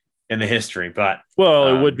in the history, but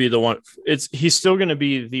it would be the one. He's still going to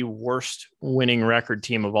be the worst winning record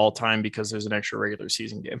team of all time because there's an extra regular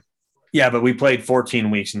season game. Yeah, but we played 14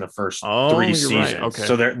 weeks in the first 3 seasons. Right. Okay.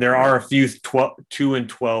 So there are a few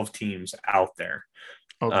 2-12 teams out there.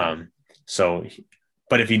 Okay.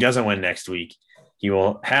 But if he doesn't win next week, he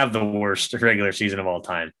will have the worst regular season of all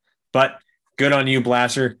time. But good on you,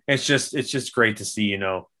 Blaster. It's just great to see,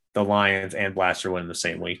 the Lions and Blaster win the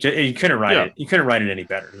same week. You couldn't write it. You couldn't write it any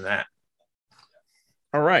better than that.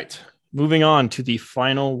 All right. Moving on to the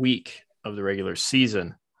final week of the regular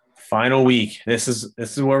season. Final week. This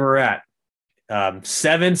is where we're at.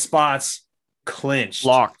 7 spots clinched.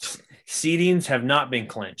 Locked. Seedings have not been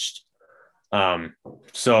clinched.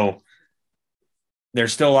 So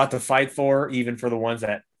there's still a lot to fight for, even for the ones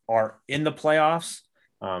that are in the playoffs.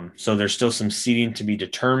 So there's still some seeding to be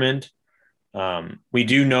determined. We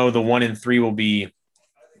do know the 1 and 3 will be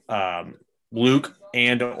Luke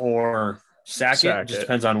and or Sackett. Just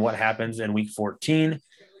depends on what happens in week 14.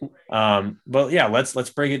 But yeah, let's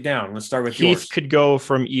break it down. Let's start with yours.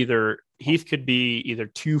 Heath could be either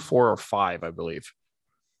 2, 4, or 5, I believe.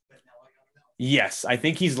 Yes, I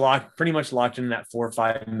think he's pretty much locked in that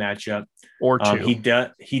 4-5 matchup. Or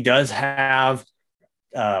 2. He does have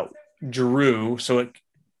Drew, so it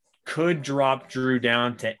could drop Drew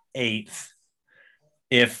down to 8th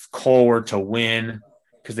if Cole were to win,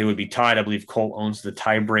 because they would be tied. I believe Cole owns the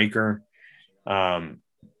tiebreaker.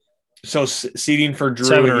 So seeding for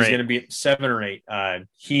Drew is going to be 7 or 8.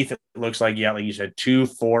 Heath, it looks like, like you said, 2,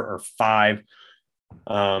 4, or 5.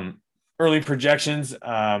 Early projections.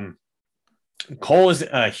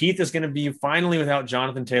 Heath is going to be finally without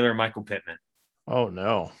Jonathan Taylor and Michael Pittman. Oh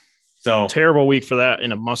no! So terrible week for that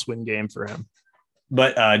in a must-win game for him.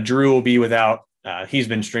 But Drew will be without. He's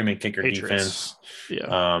been streaming kicker Patriots. Defense.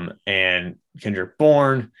 Yeah. And Kendrick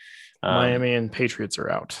Bourne. Miami and Patriots are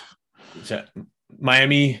out. So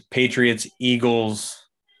Miami, Patriots, Eagles,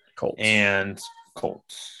 Colts. And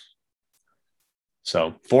Colts.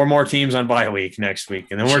 So 4 more teams on bye week next week,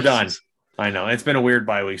 and then we're done. I know it's been a weird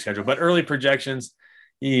bye week schedule, but early projections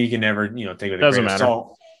you can never take with a grain of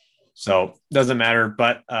salt. So doesn't matter.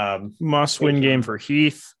 But must-win game for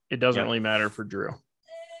Heath. It doesn't really matter for Drew.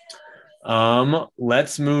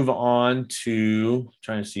 Let's move on to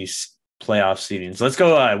trying to see playoff seedings. Let's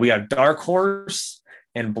go. We have Dark Horse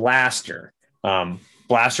and Blaster.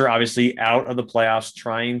 Blaster obviously out of the playoffs,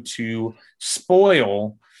 trying to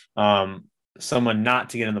spoil someone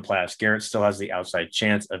not to get in the playoffs. Garrett still has the outside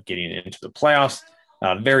chance of getting into the playoffs.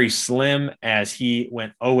 Very slim, as he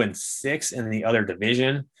went 0-6 in the other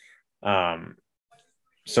division.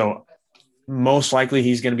 So most likely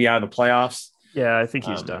he's going to be out of the playoffs. Yeah, I think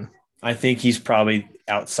he's done. I think he's probably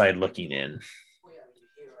outside looking in.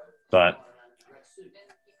 But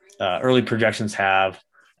early projections have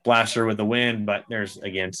Blaster with the win, but there's,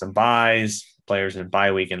 again, some buys, players in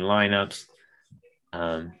bye week and lineups.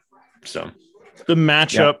 So the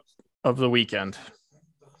matchup of the weekend.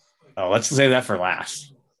 Oh, let's save that for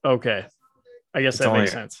last. Okay. I guess that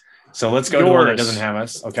makes sense. So let's go to one that doesn't have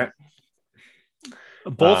us. Okay.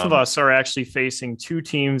 Both of us are actually facing 2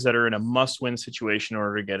 teams that are in a must-win situation in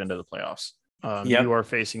order to get into the playoffs. You are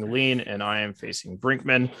facing Lean, and I am facing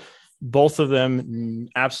Brinkman. Both of them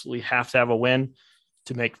absolutely have to have a win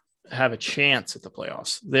to have a chance at the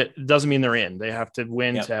playoffs. That doesn't mean they're in. They have to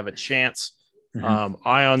win to have a chance. Mm-hmm.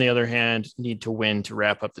 I, on the other hand, need to win to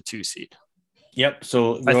wrap up the 2 seed. Yep.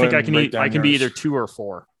 So I think I can be either 2 or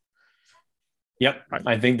 4. Yep.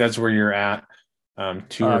 I think that's where you're at.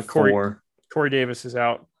 2 or 4. Corey Davis is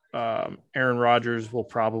out. Aaron Rodgers will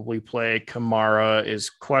probably play. Kamara is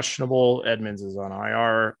questionable. Edmonds is on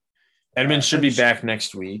IR. Edmonds should be back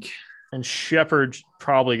next week. And Shepard's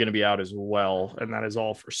probably going to be out as well. And that is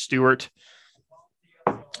all for Stewart.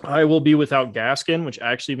 I will be without Gaskin, which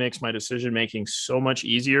actually makes my decision-making so much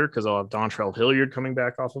easier because I'll have Dontrell Hilliard coming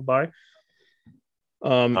back off of bye.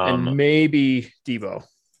 And maybe Debo.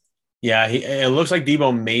 Yeah, it looks like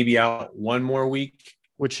Debo may be out one more week.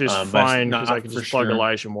 Which is fine because I can just plug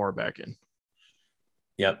Elijah Moore back in.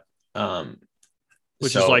 Yep.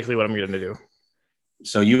 Which is likely what I'm going to do.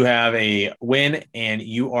 So you have a win, and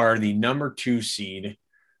you are the number 2 seed.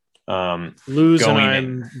 Lose,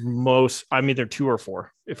 and I'm either 2 or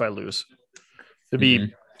 4 if I lose. To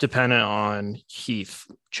be dependent on Heath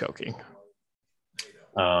choking.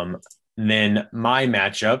 Then my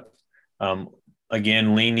matchup,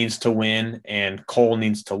 again, Lean needs to win and Cole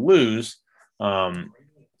needs to lose.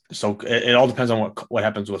 So it all depends on what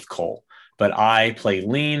happens with Cole. But I play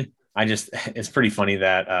Lean. It's pretty funny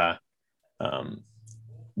that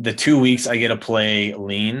the 2 weeks I get to play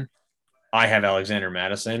Lean, I have Alexander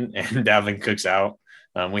Madison and Dalvin Cook's out.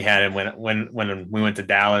 We had him when we went to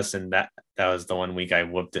Dallas, and that was the 1 week I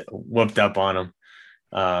whooped up on him.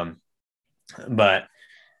 But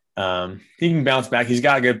he can bounce back. He's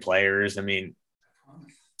got good players. I mean,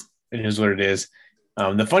 it is what it is.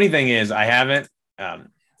 The funny thing is, I haven't.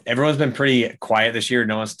 Everyone's been pretty quiet this year.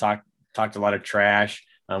 No one's talked a lot of trash.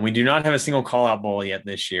 We do not have a single call out bowl yet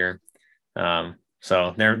this year.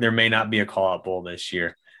 So there may not be a call out bowl this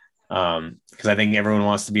year. Because I think everyone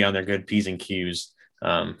wants to be on their good P's and Q's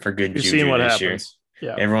for good You've juju seen what this happens.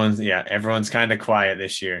 year. Yeah. Everyone's kind of quiet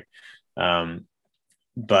this year.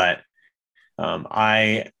 But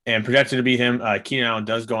I am projected to beat him. Keenan Allen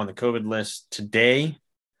does go on the COVID list today.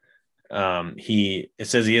 It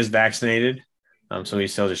says he is vaccinated. So he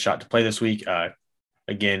still has a shot to play this week.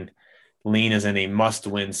 Again, Lean is in a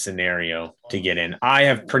must-win scenario to get in. I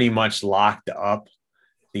have pretty much locked up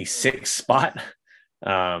the 6th spot.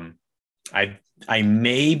 I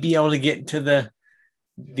may be able to get to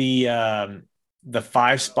the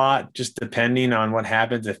 5 spot, just depending on what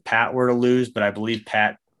happens if Pat were to lose. But I believe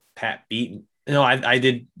Pat beat. No, I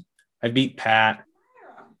beat Pat.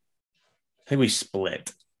 I think we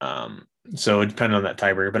split. So it depends on that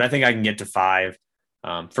tiebreaker, but I think I can get to 5,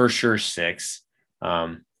 for sure 6.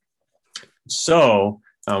 So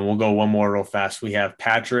we'll go one more real fast. We have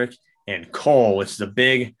Patrick and Cole, which is a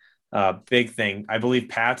big thing. I believe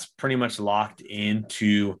Pat's pretty much locked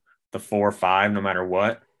into the 4-5, no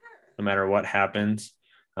matter what happens.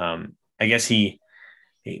 I guess he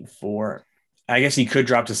 8-4. I guess he could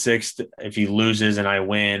drop to 6th if he loses and I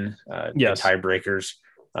win. Yes, tiebreakers.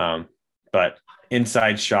 But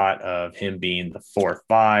inside shot of him being the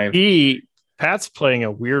 4-5. Pat's playing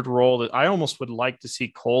a weird role that I almost would like to see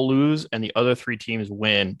Cole lose and the other 3 teams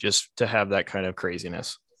win, just to have that kind of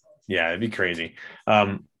craziness. Yeah, it'd be crazy.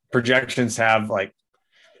 Projections have like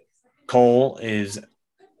Cole he's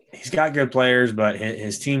got good players, but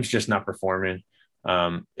his team's just not performing.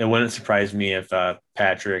 It wouldn't surprise me if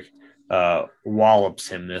Patrick wallops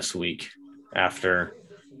him this week after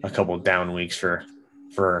a couple of down weeks for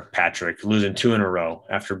Patrick, losing 2 in a row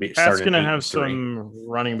after starting. Pat's going to have some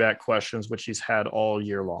running back questions, which he's had all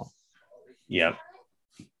year long. Yep.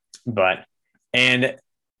 And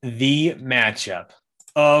the matchup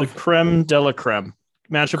of the creme de la creme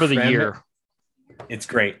matchup of the year. It's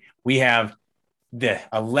great. We have the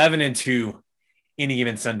 11-2 Any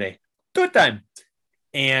Given Sunday. Good time.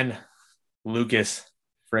 And Lucas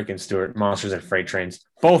freaking Stewart, Monsters and Freight Trains,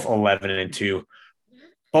 both 11-2,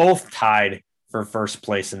 both tied for first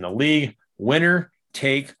place in the league. Winner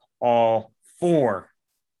take all for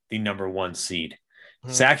the number 1 seed.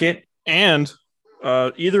 Sackett. And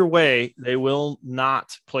either way, they will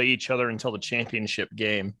not play each other until the championship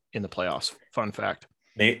game in the playoffs. Fun fact.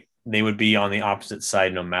 They would be on the opposite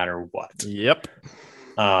side no matter what. Yep.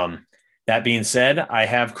 That being said, I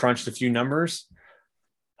have crunched a few numbers.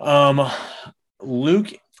 Luke,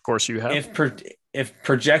 of course you have. If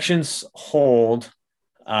projections hold,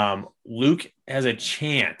 Luke has a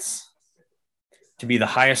chance to be the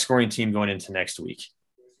highest scoring team going into next week.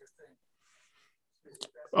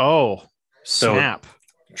 Oh, snap.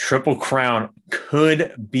 So, Triple Crown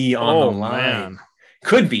could be on the line. Man.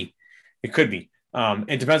 Could be. It could be.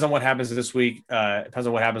 It depends on what happens this week. It depends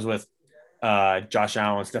on what happens with Josh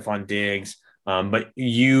Allen, Stephon Diggs. But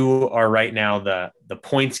you are right now the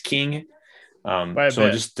points king. By a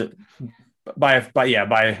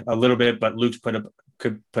little bit, but Luke's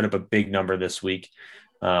could put up a big number this week.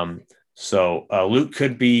 So Luke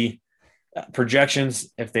could be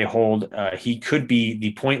projections if they hold. He could be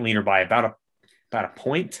the point leader by about a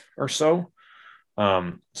point or so.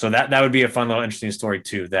 So that would be a fun little interesting story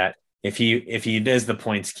too. That if he is the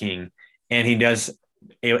points king and he's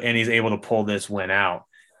able to pull this win out,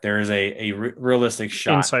 there is a realistic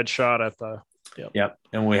shot, inside shot at the. Yep.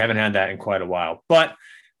 And we haven't had that in quite a while. But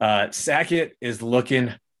Sackett is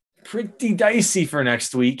looking pretty dicey for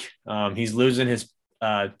next week. He's losing his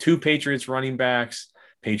 2 Patriots running backs,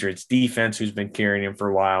 Patriots defense, who's been carrying him for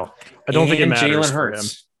a while. I don't think it matters Jalen Hurts. For him.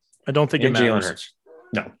 I don't think it matters. Jalen Hurts.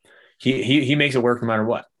 No. He makes it work no matter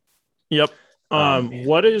what. Yep.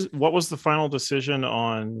 What was the final decision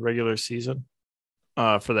on regular season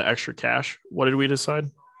for the extra cash? What did we decide?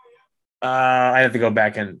 I have to go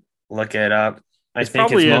back and look it up. I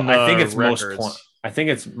think it's most points. I think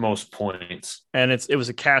it's most points. And it was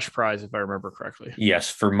a cash prize, if I remember correctly. Yes,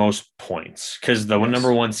 for most points. Because the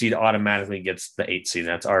number 1 seed automatically gets the 8 seed.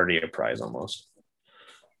 That's already a prize almost.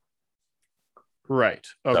 Right.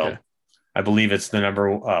 Okay. So I believe it's the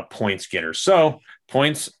number points getter. So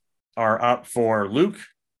points are up for Luke,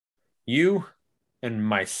 you, and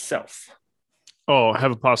myself. Oh,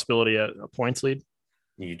 have a possibility at a points lead?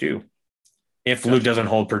 You do. If Luke doesn't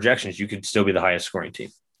hold projections, you could still be the highest scoring team.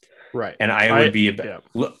 Right. And I would be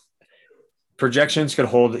projections could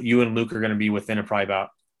hold you and Luke are going to be within probably about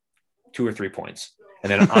 2 or 3 points.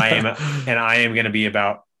 And then I am going to be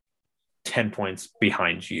about 10 points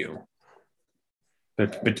behind you.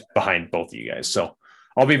 But behind both of you guys. So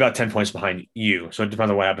I'll be about 10 points behind you. So it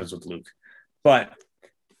depends on what happens with Luke. But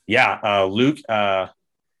yeah, Luke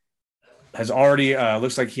has already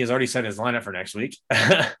looks like he has already set his lineup for next week.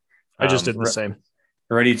 I just did the same.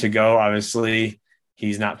 Ready to go. Obviously,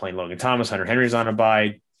 he's not playing Logan Thomas. Hunter Henry's on a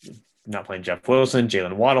bye. Not playing Jeff Wilson.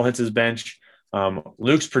 Jalen Waddle hits his bench.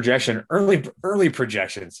 Luke's projection, early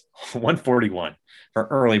projections, 141 for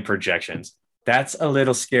early projections. That's a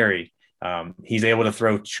little scary. He's able to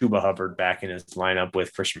throw Chuba Hubbard back in his lineup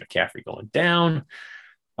with Christian McCaffrey going down.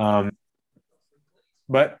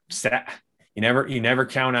 But you never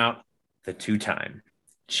count out the 2-time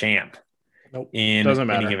champ. Nope. In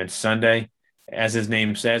any given Sunday. As his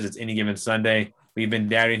name says, it's any given Sunday. We've been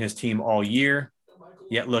doubting his team all year.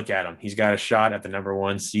 Yet look at him. He's got a shot at the number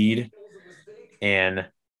 1 seed. And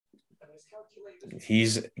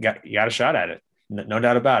he's got a shot at it. No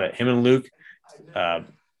doubt about it. Him and Luke,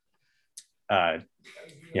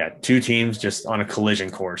 2 teams just on a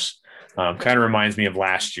collision course. Kind of reminds me of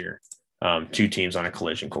last year. 2 teams on a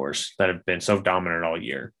collision course that have been so dominant all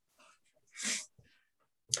year.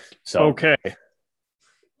 So okay.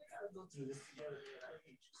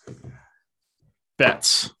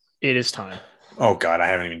 Bets. It is time. Oh God, I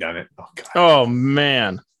haven't even done it. Oh God. Oh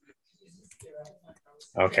man.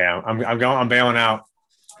 Okay, I'm bailing out.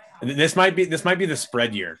 This might be the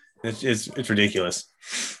spread year. It's ridiculous.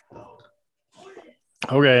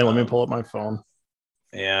 Okay, let me pull up my phone.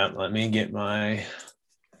 Yeah, let me get my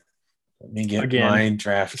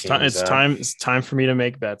draft. It's time for me to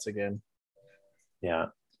make bets again. Yeah.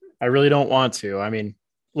 I really don't want to. I mean,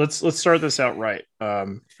 let's start this out right.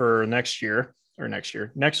 For next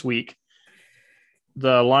week,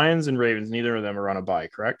 the Lions and Ravens, neither of them are on a bye,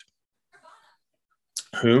 correct?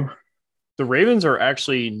 Who? The Ravens are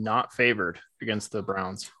actually not favored against the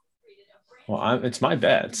Browns. Well, it's my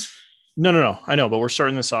bets. No. I know, but we're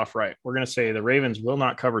starting this off right. We're going to say the Ravens will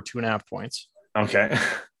not cover 2.5 points. Okay.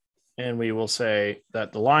 And we will say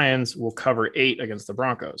that the Lions will cover 8 against the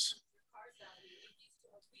Broncos.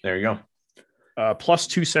 There you go. Plus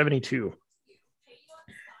 272.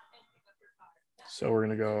 So we're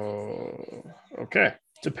going to go, okay,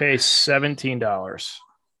 to pay $17.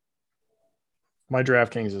 My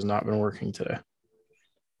DraftKings has not been working today.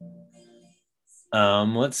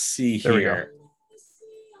 Let's see there here.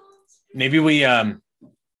 Maybe we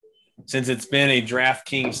since it's been a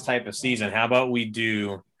DraftKings type of season, how about we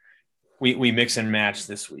mix and match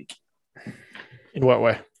this week? In what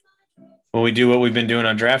way? Well, we do what we've been doing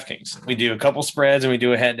on DraftKings. We do a couple spreads and we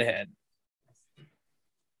do a head-to-head.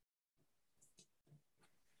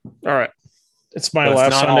 All right. It's my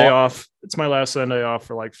last Sunday off. It's my last Sunday off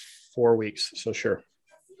for like 4 weeks. So sure.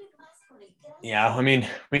 Yeah, I mean,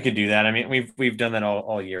 we could do that. I mean, we've done that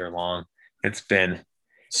all year long. It's been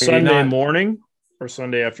Sunday morning or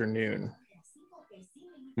Sunday afternoon.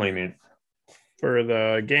 What do you mean? For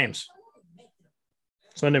the games.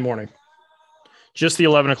 Sunday morning. Just the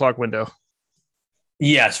 11 o'clock window.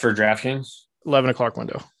 Yes, for DraftKings. 11 o'clock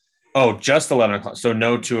window. Oh, just 11 o'clock. So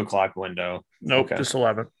no 2 o'clock window. Nope, okay. Just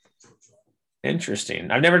 11. Interesting.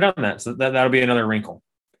 I've never done that. So that'll be another wrinkle.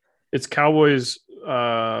 It's Cowboys,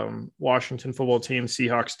 Washington football team,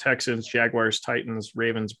 Seahawks, Texans, Jaguars, Titans,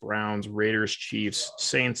 Ravens, Browns, Raiders, Chiefs,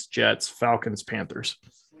 Saints, Jets, Falcons, Panthers.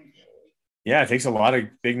 Yeah, it takes a lot of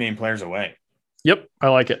big name players away. Yep, I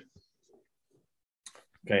like it.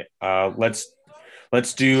 Okay,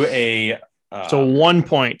 let's do a. So 1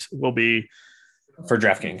 point will be for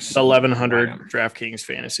DraftKings. 1,100 DraftKings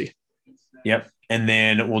fantasy. Yep, and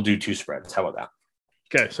then we'll do 2 spreads. How about that?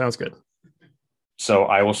 Okay, sounds good. So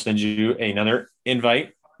I will send you another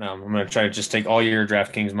invite. I'm going to try to just take all your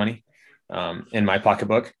DraftKings money in my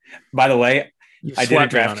pocketbook. By the way, I did a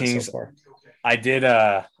DraftKings. So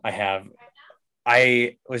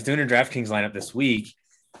I was doing a DraftKings lineup this week,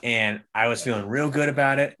 and I was feeling real good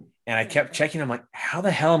about it. And I kept checking. I'm like, how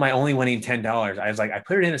the hell am I only winning $10? I was like, I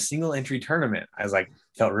put it in a single entry tournament. I was like,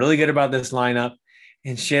 felt really good about this lineup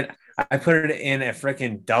and shit. I put it in a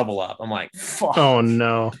freaking double up. I'm like, fuck. Oh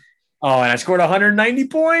no. Oh, and I scored 190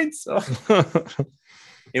 points.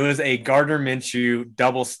 It was a Gardner Minshew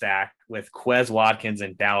double stack with Quez Watkins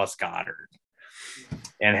and Dallas Goedert.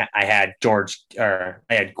 And I had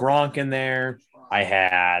Gronk in there. I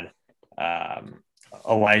had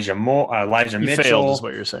Elijah Mitchell. Failed is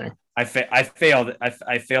what you're saying. I failed.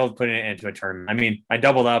 I failed putting it into a tournament. I mean, I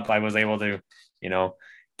doubled up. I was able to,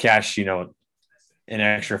 cash, an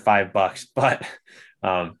extra $5, but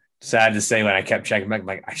sad to say when I kept checking back, I'm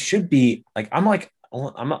like, I should be like, I was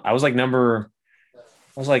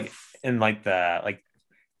in like the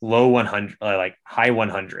low 100, like high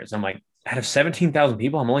 100s. I'm like, out of 17,000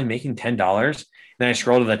 people, I'm only making $10. Then I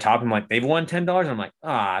scroll to the top. I'm like, they've won $10. I'm like,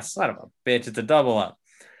 son of a bitch. It's a double up.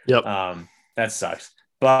 Yep. That sucks.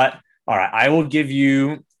 But all right, I will give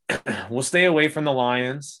you, we'll stay away from the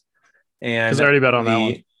Lions. And because I already bet on that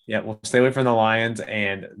one. Yeah, we'll stay away from the Lions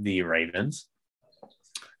and the Ravens.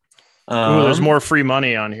 There's more free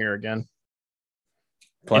money on here again.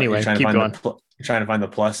 Anyway, keep going. You're trying to find the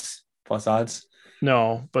plus odds?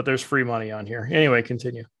 No, but there's free money on here. Anyway,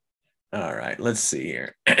 continue. All right, let's see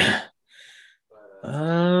here.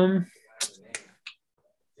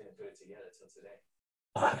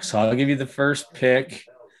 So I'll give you the first pick.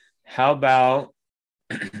 How about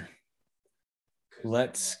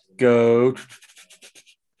let's go.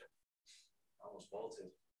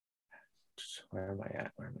 Where am I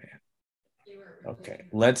at? Okay,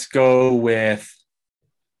 let's go with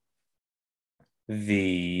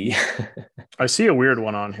the. I see a weird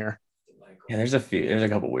one on here. Yeah, there's a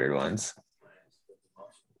couple weird ones.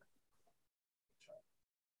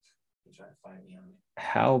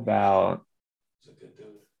 How about?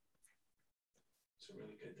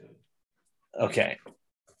 Okay,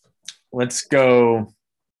 let's go.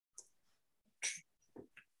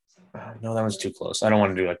 No, that one's too close. I don't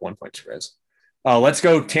want to do like 1 point spreads. Let's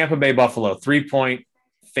go Tampa Bay Buffalo, 3-point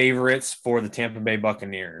favorites for the Tampa Bay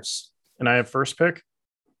Buccaneers. And I have first pick?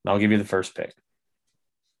 I'll give you the first pick.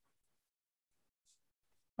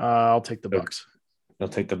 I'll take the Bucs. You'll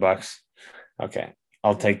take the Bucs? Okay.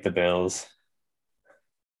 I'll take the Bills.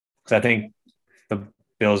 Because I think the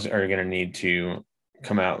Bills are going to need to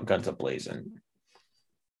come out guns a-blazing.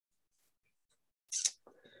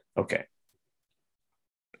 Okay.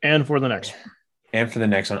 And for the next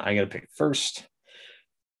one, I got to pick first.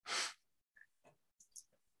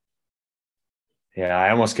 Yeah, I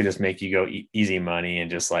almost could just make you go easy money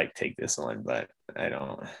and just like take this one, but I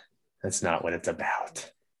don't. That's not what it's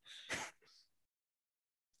about.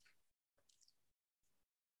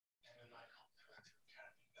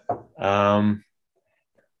 How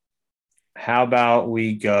about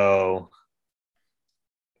we go?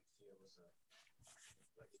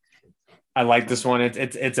 I like this one.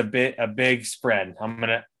 It's a big spread.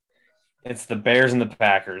 It's the Bears and the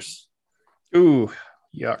Packers. Ooh,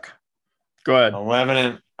 yuck. Go ahead. 11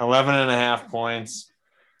 and a half points.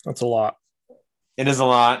 That's a lot. It is a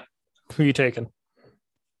lot. Who are you taking?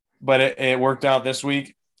 But it worked out this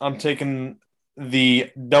week. I'm taking the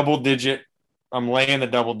double digit. I'm laying the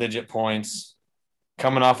double digit points.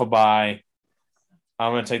 Coming off a bye.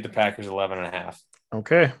 I'm going to take the Packers 11 and a half.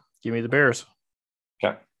 Okay. Give me the Bears.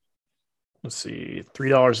 Okay. Let's see.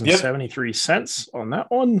 $3.73 on that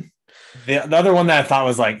one. The other one that I thought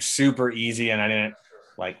was like super easy, and I didn't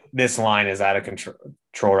like this line is out of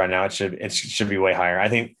control right now. It should be way higher. I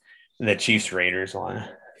think the Chiefs Raiders one. I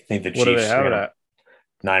think the Chiefs. What do they have it at?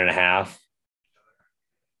 9.5.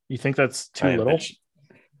 You think that's too little?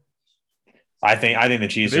 I think the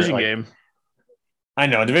Chiefs division game. I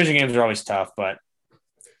know division games are always tough, but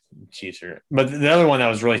Chiefs are. But the other one that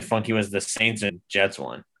was really funky was the Saints and Jets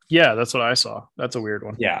one. Yeah, that's what I saw. That's a weird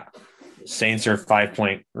one. Yeah, Saints are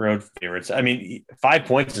 5-point road favorites. I mean, 5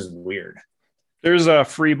 points is weird. There's a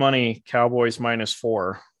free money Cowboys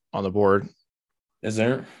 -4 on the board. Is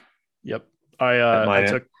there? Yep. I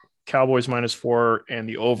took Cowboys -4 and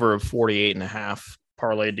the over of 48.5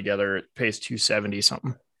 parlayed together. It pays 270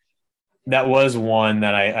 something. That was one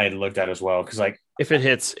that I looked at as well. Cause like if it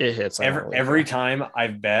hits, it hits. Every time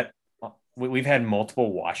I've bet, we've had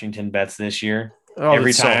multiple Washington bets this year. Oh,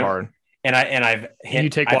 every time. So hard. And I've hit. And you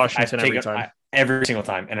take Washington every time. Every single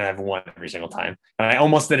time, and I've won every single time. And I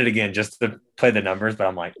almost did it again just to play the numbers, but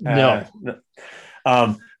I'm like, no.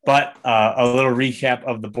 But a little recap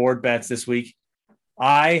of the board bets this week.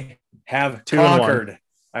 I have conquered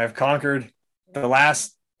the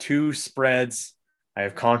last two spreads. I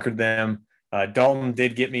have conquered them. Dalton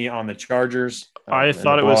did get me on the Chargers. I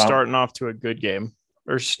thought it was starting off to a good game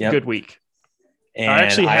or good week. And I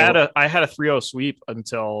actually had a 3-0 sweep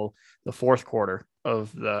until the fourth quarter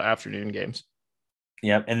of the afternoon games.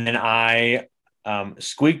 Yep. And then I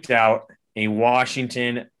squeaked out a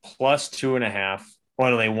Washington plus 2.5.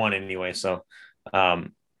 Well, they won anyway. So, but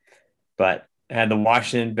I had the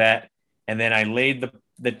Washington bet. And then I laid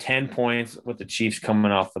the 10 points with the Chiefs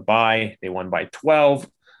coming off the bye. They won by 12.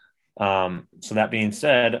 So that being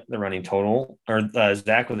said, the running total, or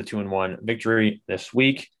Zach with a 2-1 victory this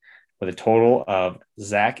week with a total of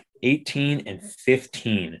Zach 18 and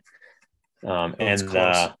 15. And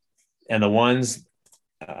the ones,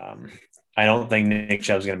 I don't think Nick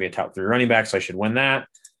Chubb's going to be a top 3 running back, so I should win that.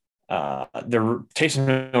 The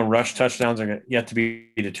Taysom Hill rush touchdowns are yet to be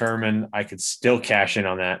determined. I could still cash in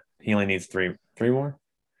on that. He only needs three more.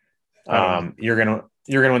 You're gonna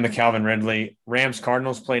win the Calvin Ridley. Rams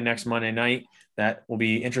Cardinals play next Monday night. That will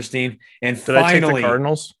be interesting. And did I take the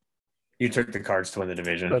Cardinals? You took the Cards to win the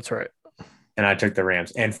division. That's right. And I took the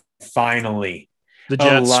Rams. And finally, the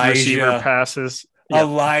Jets receiver passes. Yep.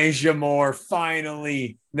 Elijah Moore,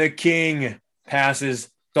 finally, the king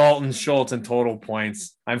passes Dalton Schultz in total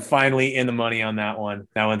points. I'm finally in the money on that one.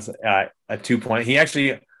 That one's a 2-point.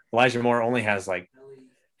 Elijah Moore only has like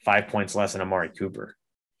 5 points less than Amari Cooper.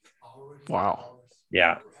 Wow.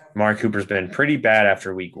 Yeah. Amari Cooper's been pretty bad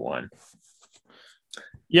after week 1.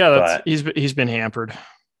 Yeah, he's been hampered.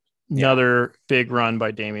 Another big run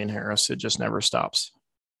by Damian Harris. It just never stops.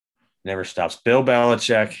 Never stops. Bill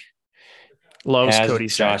Belichick loves Cody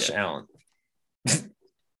Josh Sackett. Allen.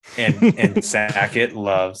 and Sackett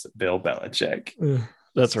loves Bill Belichick.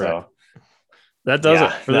 That's right. That does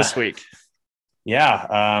it for this week.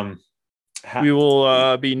 Yeah. We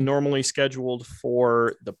will be normally scheduled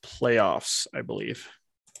for the playoffs, I believe.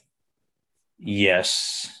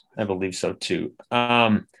 Yes, I believe so too.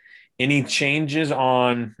 Any changes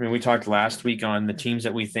on? I mean, we talked last week on the teams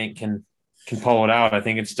that we think can pull it out. I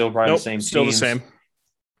think it's still probably the same. Still teams. the same.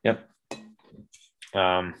 Yep.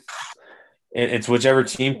 It's whichever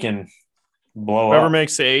team can blow Whoever up.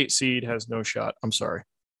 makes the 8 seed has no shot. I'm sorry.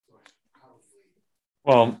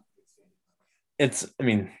 Well, I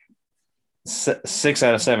mean, 6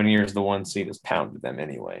 out of 7 years, the 1 seed has pounded them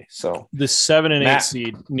anyway. So the 7 and 8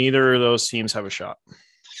 seed, neither of those teams have a shot.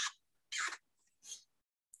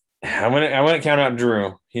 I wouldn't count out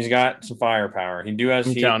Drew. He's got some firepower. I'm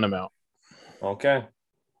counting him out. Okay.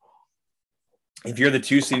 If you're the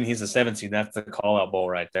 2 seed and he's the 7 seed, that's the call out bowl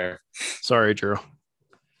right there. Sorry, Drew.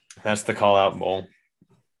 That's the call out bowl.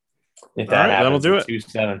 If that happens, that'll do it.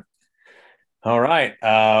 2-7. All right.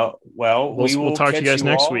 Well, we'll talk to you guys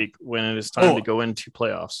next week when it is time to go into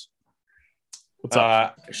playoffs. What's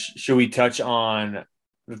up? Should we touch on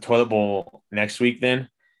the toilet bowl next week then?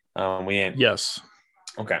 Yes.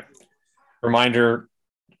 Okay. Reminder,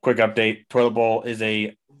 quick update. Toilet bowl is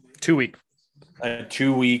a 2-week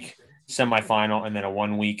semifinal and then a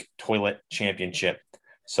 1-week toilet championship.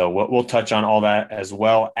 So we'll touch on all that as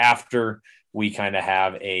well after we kind of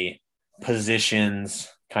have a positions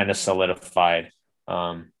kind of solidified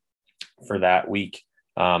for that week.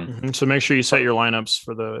 So make sure you set your lineups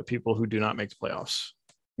for the people who do not make the playoffs.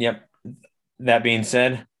 Yep. That being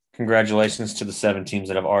said, congratulations to the 7 teams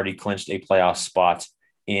that have already clinched a playoff spot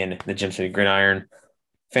in the Gem City Gridiron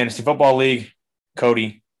Fantasy Football League.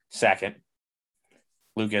 Cody, Sackett,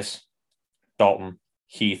 Lucas, Dalton,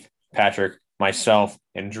 Heath, Patrick, myself,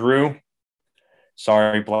 and Drew.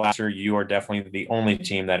 Sorry, Blaster, you are definitely the only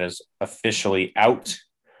team that is officially out.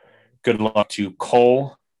 Good luck to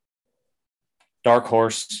Cole, Dark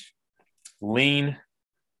Horse, Lean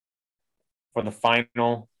for the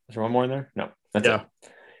final. Is there one more in there? No, that's it.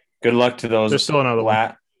 Good luck to those. There's still another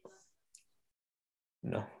one.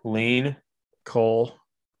 No, Lean, Cole,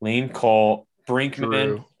 Brinkman,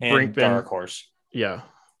 Drew, and Dark Horse. Yeah.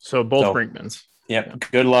 So both Brinkmans. Yep. Yeah.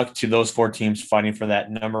 Good luck to those 4 teams fighting for that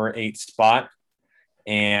number 8 spot.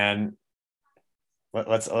 And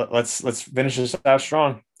let's finish this out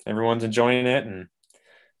strong. Everyone's enjoying it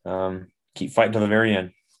and keep fighting to the very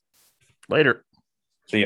end. Later.